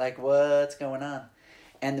dead. Like, what's going on?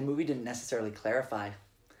 And the movie didn't necessarily clarify,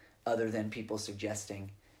 other than people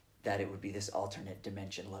suggesting that it would be this alternate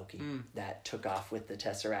dimension Loki that took off with the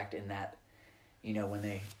Tesseract in that, when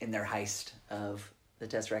they, in their heist of the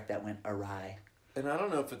Tesseract that went awry. And I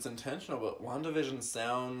don't know if it's intentional, but WandaVision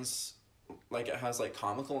sounds like it has like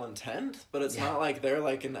comical intent, but it's not like they're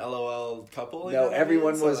like an LOL couple. No,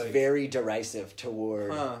 everyone was like, very derisive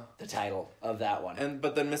toward the title of that one.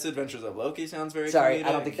 But then Misadventures of Loki sounds very sorry, comedic.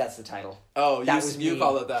 I don't think that's the title. Oh, that was you me.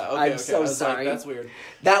 call it that. Okay, I'm okay. so I was sorry. Like, that's weird.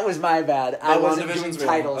 That was my bad. I wasn't doing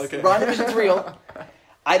titles. Okay. WandaVision's real.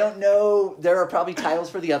 I don't know. There are probably titles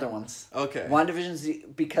for the other ones. Okay. WandaVision's,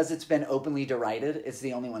 because it's been openly derided, it's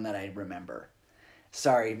the only one that I remember.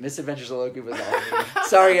 Sorry, Misadventures of Loki was all me.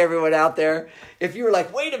 Sorry, everyone out there. If you were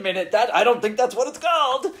like, wait a minute, I don't think that's what it's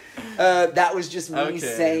called. That was just me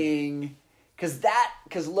saying,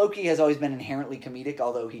 because Loki has always been inherently comedic,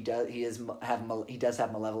 although he does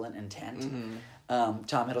have malevolent intent. Mm-hmm.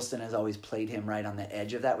 Tom Hiddleston has always played him right on the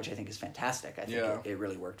edge of that, which I think is fantastic. I think it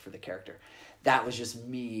really worked for the character. That was just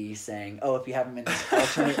me saying, oh, if you have him in this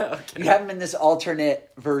alternate, you have him in this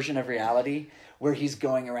alternate version of reality where he's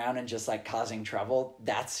going around and just like causing trouble.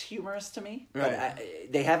 That's humorous to me. Right.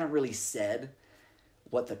 But they haven't really said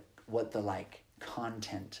what the like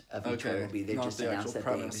content of each one will be. They just announced that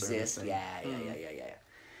they exist. Yeah.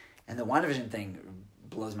 And the WandaVision thing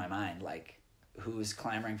blows my mind. Like, who's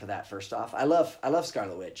clamoring for that? First off, I love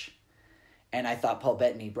Scarlet Witch, and I thought Paul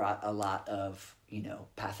Bettany brought a lot of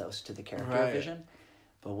pathos to the character of Vision.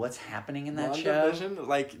 But what's happening in that show?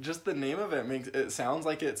 Like, just the name of it makes it sounds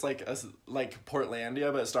like it's like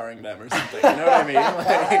Portlandia, but starring them or something. You know what I mean?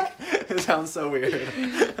 Like, it sounds so weird.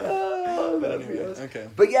 Oh, but anyway, okay.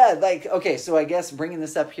 But yeah, like, okay, so I guess bringing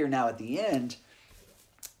this up here now at the end,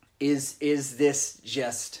 is this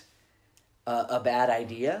just a bad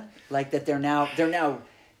idea? Like that they're now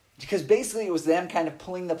because basically it was them kind of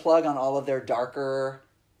pulling the plug on all of their darker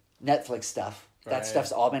Netflix stuff. That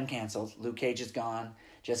stuff's all been canceled. Luke Cage is gone.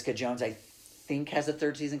 Jessica Jones, I think, has a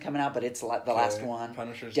third season coming out, but it's the last one.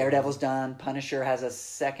 Punisher's Daredevil's done. Punisher has a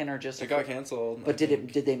second or just... It got canceled. But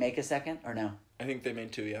did they make a second or no? I think they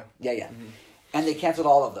made 2, yeah. Yeah. Mm-hmm. And they canceled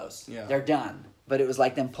all of those. Yeah. They're done. But it was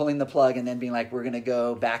like them pulling the plug and then being like, we're going to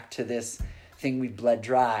go back to this thing we bled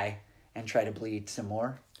dry and try to bleed some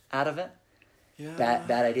more out of it. Yeah.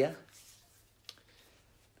 Bad idea?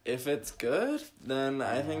 If it's good, then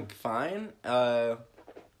I think fine. Do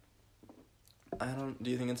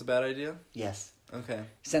you think it's a bad idea? Yes. Okay.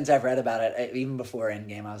 Since I've read about it, even before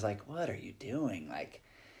Endgame, I was like, what are you doing? Like,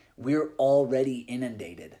 we're already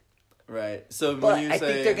inundated. Right. So but when you I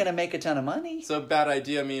say... think they're going to make a ton of money. So bad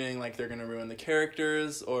idea meaning like they're going to ruin the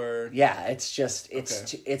characters or... Yeah, it's just...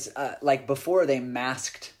 It's like before they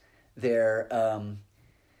masked their...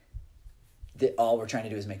 all we're trying to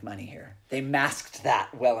do is make money here. They masked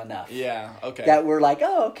that well enough. Yeah, okay. That we're like,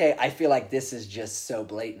 oh, okay. I feel like this is just so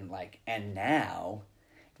blatant. Like, and now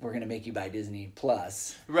we're going to make you buy Disney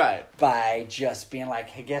Plus. Right. By just being like,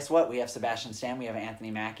 hey, guess what? We have Sebastian Stan. We have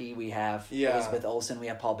Anthony Mackie. We have Elizabeth Olsen. We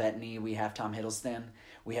have Paul Bettany. We have Tom Hiddleston.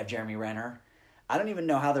 We have Jeremy Renner. I don't even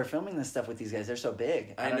know how they're filming this stuff with these guys. They're so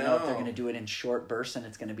big. I don't know if they're going to do it in short bursts and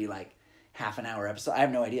it's going to be like half an hour episode. I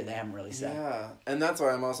have no idea. They haven't really said. Yeah, and that's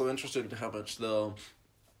why I'm also interested in how much they'll,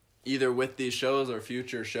 either with these shows or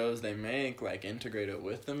future shows they make, like, integrate it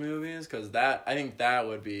with the movies, because I think that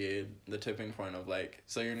would be the tipping point of, like,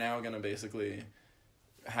 so you're now going to basically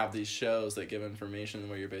have these shows that give information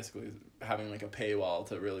where you're basically having, like, a paywall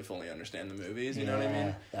to really fully understand the movies, you know what I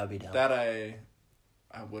mean? That would be dope. That I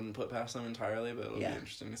wouldn't put past them entirely, but it'll be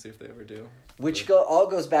interesting to see if they ever do. Which all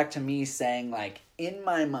goes back to me saying, like, in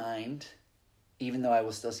my mind... Even though I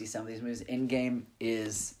will still see some of these movies, Endgame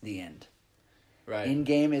is the end. Right.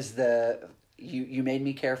 Endgame is the... You made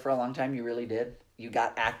me care for a long time. You really did. You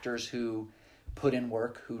got actors who put in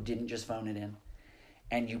work, who didn't just phone it in.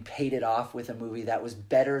 And you paid it off with a movie that was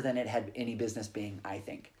better than it had any business being, I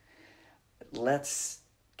think.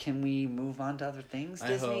 Can we move on to other things,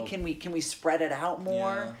 Disney? Can we spread it out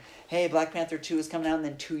more? Yeah. Hey, Black Panther 2 is coming out, and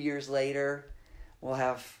then 2 years later, we'll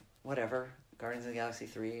have whatever... Guardians of the Galaxy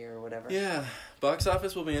 3 or whatever. Yeah. Box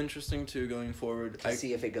office will be interesting, too, going forward. To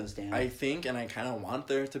see if it goes down. I think, and I kind of want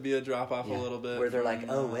there to be a drop-off a little bit. Where they're like,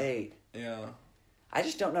 oh, wait. Yeah. I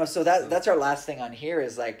just don't know. So that's our last thing on here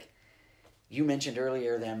is, like, you mentioned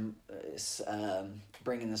earlier them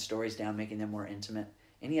bringing the stories down, making them more intimate.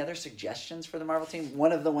 Any other suggestions for the Marvel team?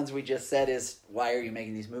 One of the ones we just said is, why are you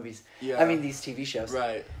making these movies? Yeah. I mean, these TV shows.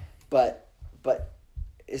 Right. But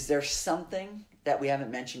is there something... that we haven't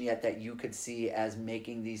mentioned yet that you could see as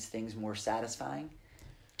making these things more satisfying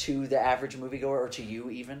to the average moviegoer or to you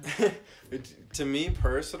even? To me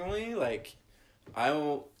personally, like,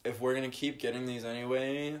 if we're going to keep getting these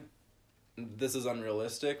anyway, this is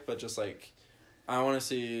unrealistic, but just like, I want to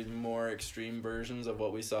see more extreme versions of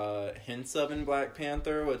what we saw hints of in Black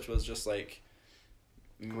Panther, which was just like...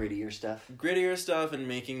 Grittier stuff and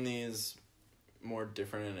making these more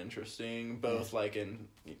different and interesting, both like in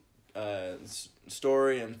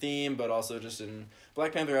story and theme, but also just in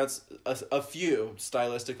Black Panther has a few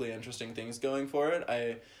stylistically interesting things going for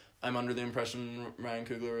it. I'm under the impression Ryan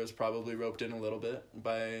Coogler was probably roped in a little bit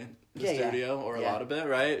by the studio, or a lot of it,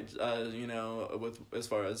 right? You know, with as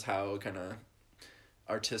far as how kind of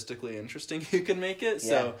artistically interesting you can make it.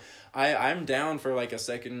 So I'm down for like a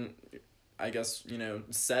second, I guess, you know,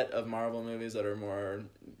 set of Marvel movies that are more,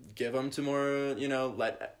 give them to more, you know,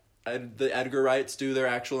 let the Edgar Wrights do their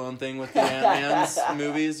actual own thing with the Ant-Man's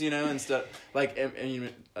movies, you know, instead, like,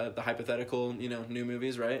 the hypothetical, you know, new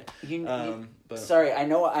movies, right? But sorry, I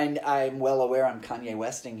know I'm well aware I'm Kanye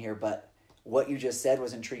Westing here, but what you just said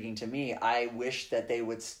was intriguing to me. I wish that they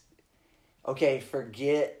would,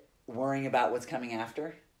 forget worrying about what's coming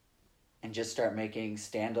after and just start making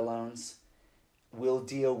standalones. We'll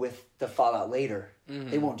deal with the fallout later. Mm-hmm.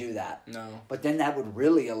 They won't do that. No. But then that would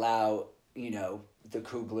really allow, you know, the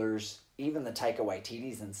Cooglers, even the Taika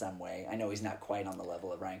Waititis in some way. I know he's not quite on the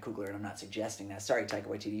level of Ryan Coogler, and I'm not suggesting that. Sorry, Taika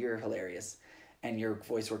Waititi, you're hilarious. And your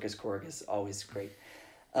voice work as Korg is always great.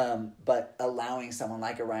 But allowing someone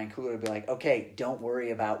like a Ryan Coogler to be like, okay, don't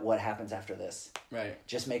worry about what happens after this. Right.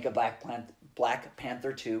 Just make a Black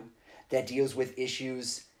Panther 2 that deals with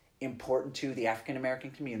issues important to the African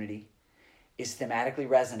American community, is thematically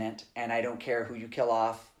resonant, and I don't care who you kill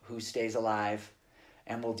off, who stays alive,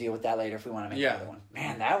 and we'll deal with that later if we want to make another one.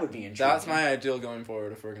 Man, that would be intriguing. That's my ideal going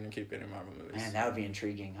forward if we're going to keep getting Marvel movies. Man, that would be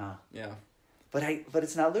intriguing, huh? Yeah. But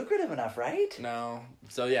it's not lucrative enough, right? No.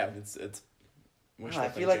 So yeah, it's I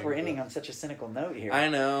feel like we're ending on such a cynical note here. I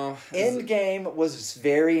know. Endgame was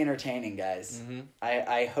very entertaining, guys. Mm-hmm.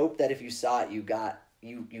 I hope that if you saw it,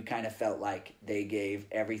 you kind of felt like they gave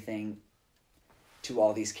everything to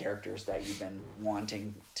all these characters that you've been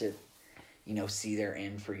wanting to, you know, see their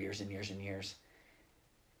end for years and years and years.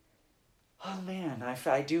 Oh man,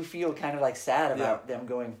 I do feel kind of like sad about them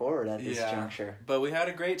going forward at this juncture. But we had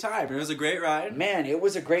a great time. It was a great ride. Man, it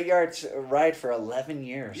was a great ride for 11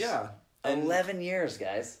 years. Yeah. 11 years,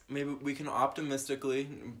 guys. Maybe we can optimistically,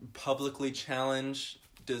 publicly challenge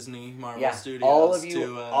Disney, Marvel Studios.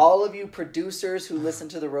 All of you producers who listen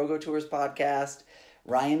to the Rogo Tours podcast,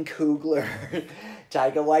 Ryan Coogler,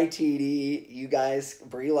 Taika Waititi, you guys,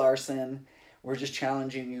 Brie Larson, we're just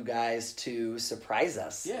challenging you guys to surprise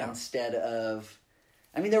us instead of...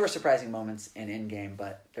 I mean, there were surprising moments in Endgame,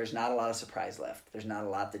 but there's not a lot of surprise left. There's not a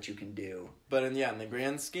lot that you can do. But in the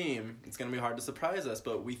grand scheme, it's going to be hard to surprise us,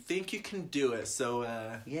 but we think you can do it, so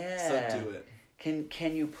do it.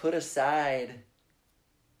 Can you put aside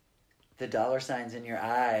the dollar signs in your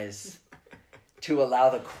eyes to allow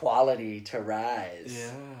the quality to rise?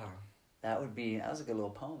 Yeah. That was a good little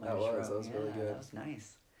poem. That was really good. That was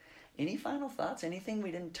nice. Any final thoughts? Anything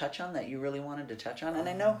we didn't touch on that you really wanted to touch on? And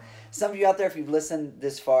I know some of you out there, if you've listened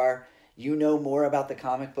this far, you know more about the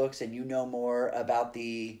comic books and you know more about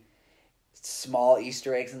the small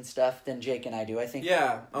Easter eggs and stuff than Jake and I do. I think.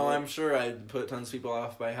 Yeah. I'm sure I put tons of people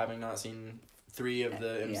off by having not seen 3 of the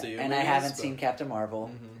MCU movies. And I haven't seen Captain Marvel.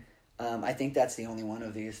 Mm-hmm. I think that's the only one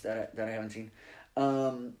of these that I haven't seen.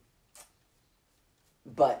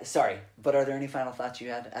 But are there any final thoughts you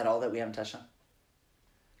had at all that we haven't touched on?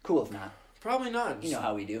 Cool if not. Probably not. You know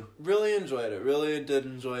how we do. Really enjoyed it. Really did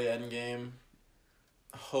enjoy Endgame.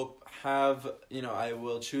 I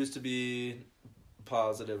will choose to be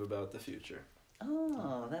positive about the future.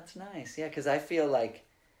 Oh, that's nice. Yeah, because I feel like,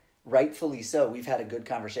 rightfully so, we've had a good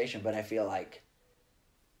conversation, but I feel like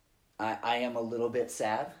I am a little bit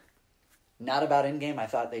sad. Not about Endgame. I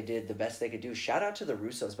thought they did the best they could do. Shout out to the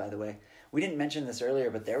Russos, by the way. We didn't mention this earlier,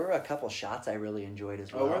 but there were a couple shots I really enjoyed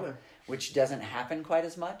as well. Oh, were there? Which doesn't happen quite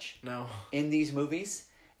as much. No. In these movies.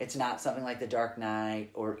 It's not something like The Dark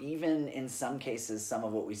Knight, or even in some cases, some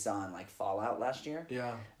of what we saw in like Fallout last year.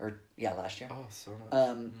 Yeah. Last year. Oh, so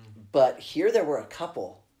much. But here there were a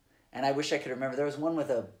couple, and I wish I could remember. There was one with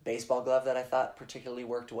a baseball glove that I thought particularly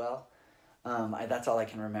worked well. That's all I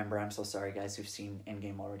can remember. I'm so sorry, guys, who've seen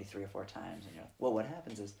Endgame already 3 or 4 times. And you're like, well, what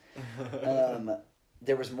happens is...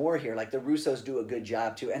 there was more here. Like, the Russos do a good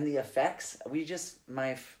job, too. And the effects,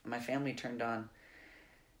 my family turned on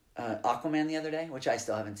Aquaman the other day, which I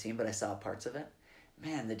still haven't seen, but I saw parts of it.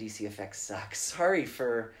 Man, the DC effects suck. Sorry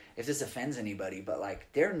if this offends anybody, but,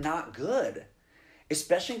 like, they're not good.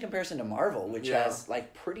 Especially in comparison to Marvel, which has,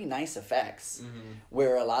 like, pretty nice effects. Mm-hmm.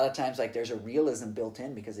 Where a lot of times, like, there's a realism built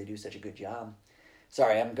in because they do such a good job.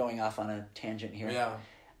 Sorry, I'm going off on a tangent here. Yeah.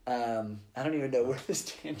 I don't even know where this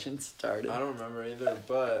tangent started. I don't remember either,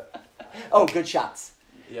 but... Oh, good shots.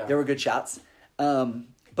 Yeah. There were good shots.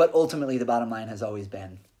 But ultimately, the bottom line has always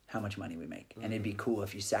been how much money we make. Mm-hmm. And it'd be cool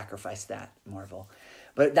if you sacrificed that, Marvel.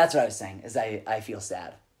 But that's what I was saying, is I feel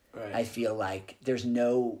sad. Right. I feel like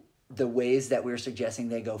the ways that we're suggesting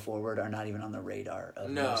they go forward are not even on the radar of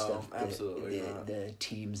most of absolutely not. the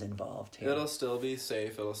teams involved here. It'll still be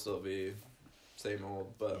safe. It'll still be same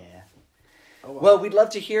old, but... Yeah. Oh, Well, we'd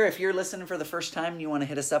love to hear if you're listening for the first time and you want to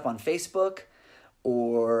hit us up on Facebook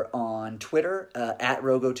or on Twitter at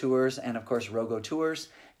Rogo Tours, and of course Rogo Tours.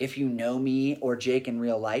 If you know me or Jake in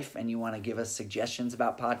real life and you want to give us suggestions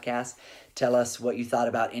about podcasts, tell us what you thought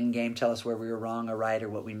about Endgame, tell us where we were wrong or right or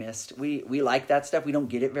what we missed. We like that stuff. We don't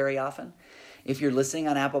get it very often. If you're listening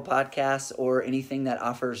on Apple Podcasts or anything that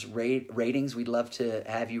offers ratings, we'd love to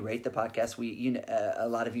have you rate the podcast. A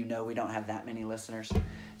lot of you know we don't have that many listeners,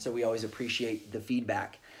 so we always appreciate the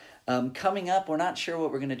feedback. Coming up, we're not sure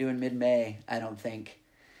what we're going to do in mid-May, I don't think.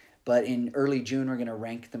 But in early June, we're going to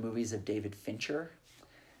rank the movies of David Fincher.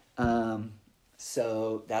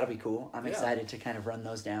 So that'll be cool. I'm excited to kind of run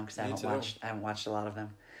those down because I haven't watched a lot of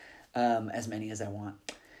them, as many as I want.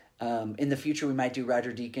 In the future, we might do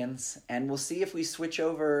Roger Deakins, and we'll see if we switch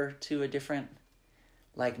over to a different,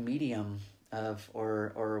 medium of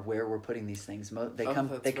or where we're putting these things. They come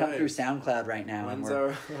through SoundCloud right now, and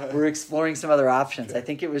we're exploring some other options. Okay. I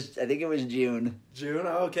think it was June. June,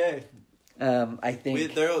 okay. I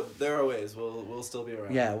think there are ways we'll still be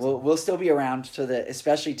around. Yeah, we'll still be around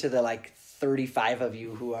especially to the 35 of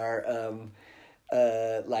you who are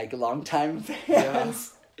longtime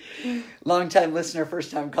fans. Yeah. Long-time listener,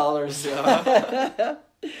 first-time callers. Yeah.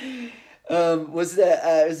 Is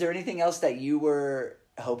there anything else that you were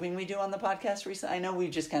hoping we do on the podcast recently? I know we've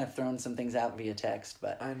just kind of thrown some things out via text,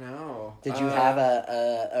 but I know. Did you have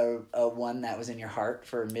a one that was in your heart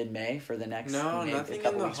for mid-May for the next? No, nothing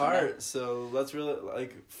in the heart. So let's really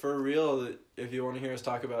for real. If you want to hear us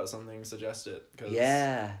talk about something, suggest it.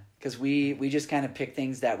 Because we just kind of pick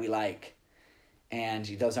things that we like. And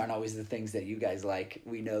those aren't always the things that you guys like.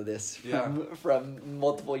 We know this from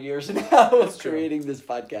multiple years now of creating this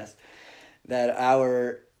podcast. That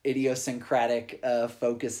our idiosyncratic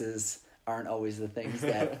focuses aren't always the things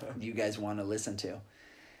that you guys want to listen to.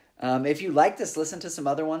 If you like this, listen to some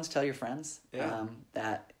other ones. Tell your friends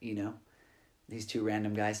that, these two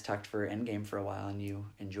random guys talked for Endgame for a while and you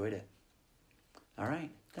enjoyed it. All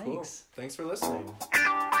right. Thanks. Cool. Thanks for listening.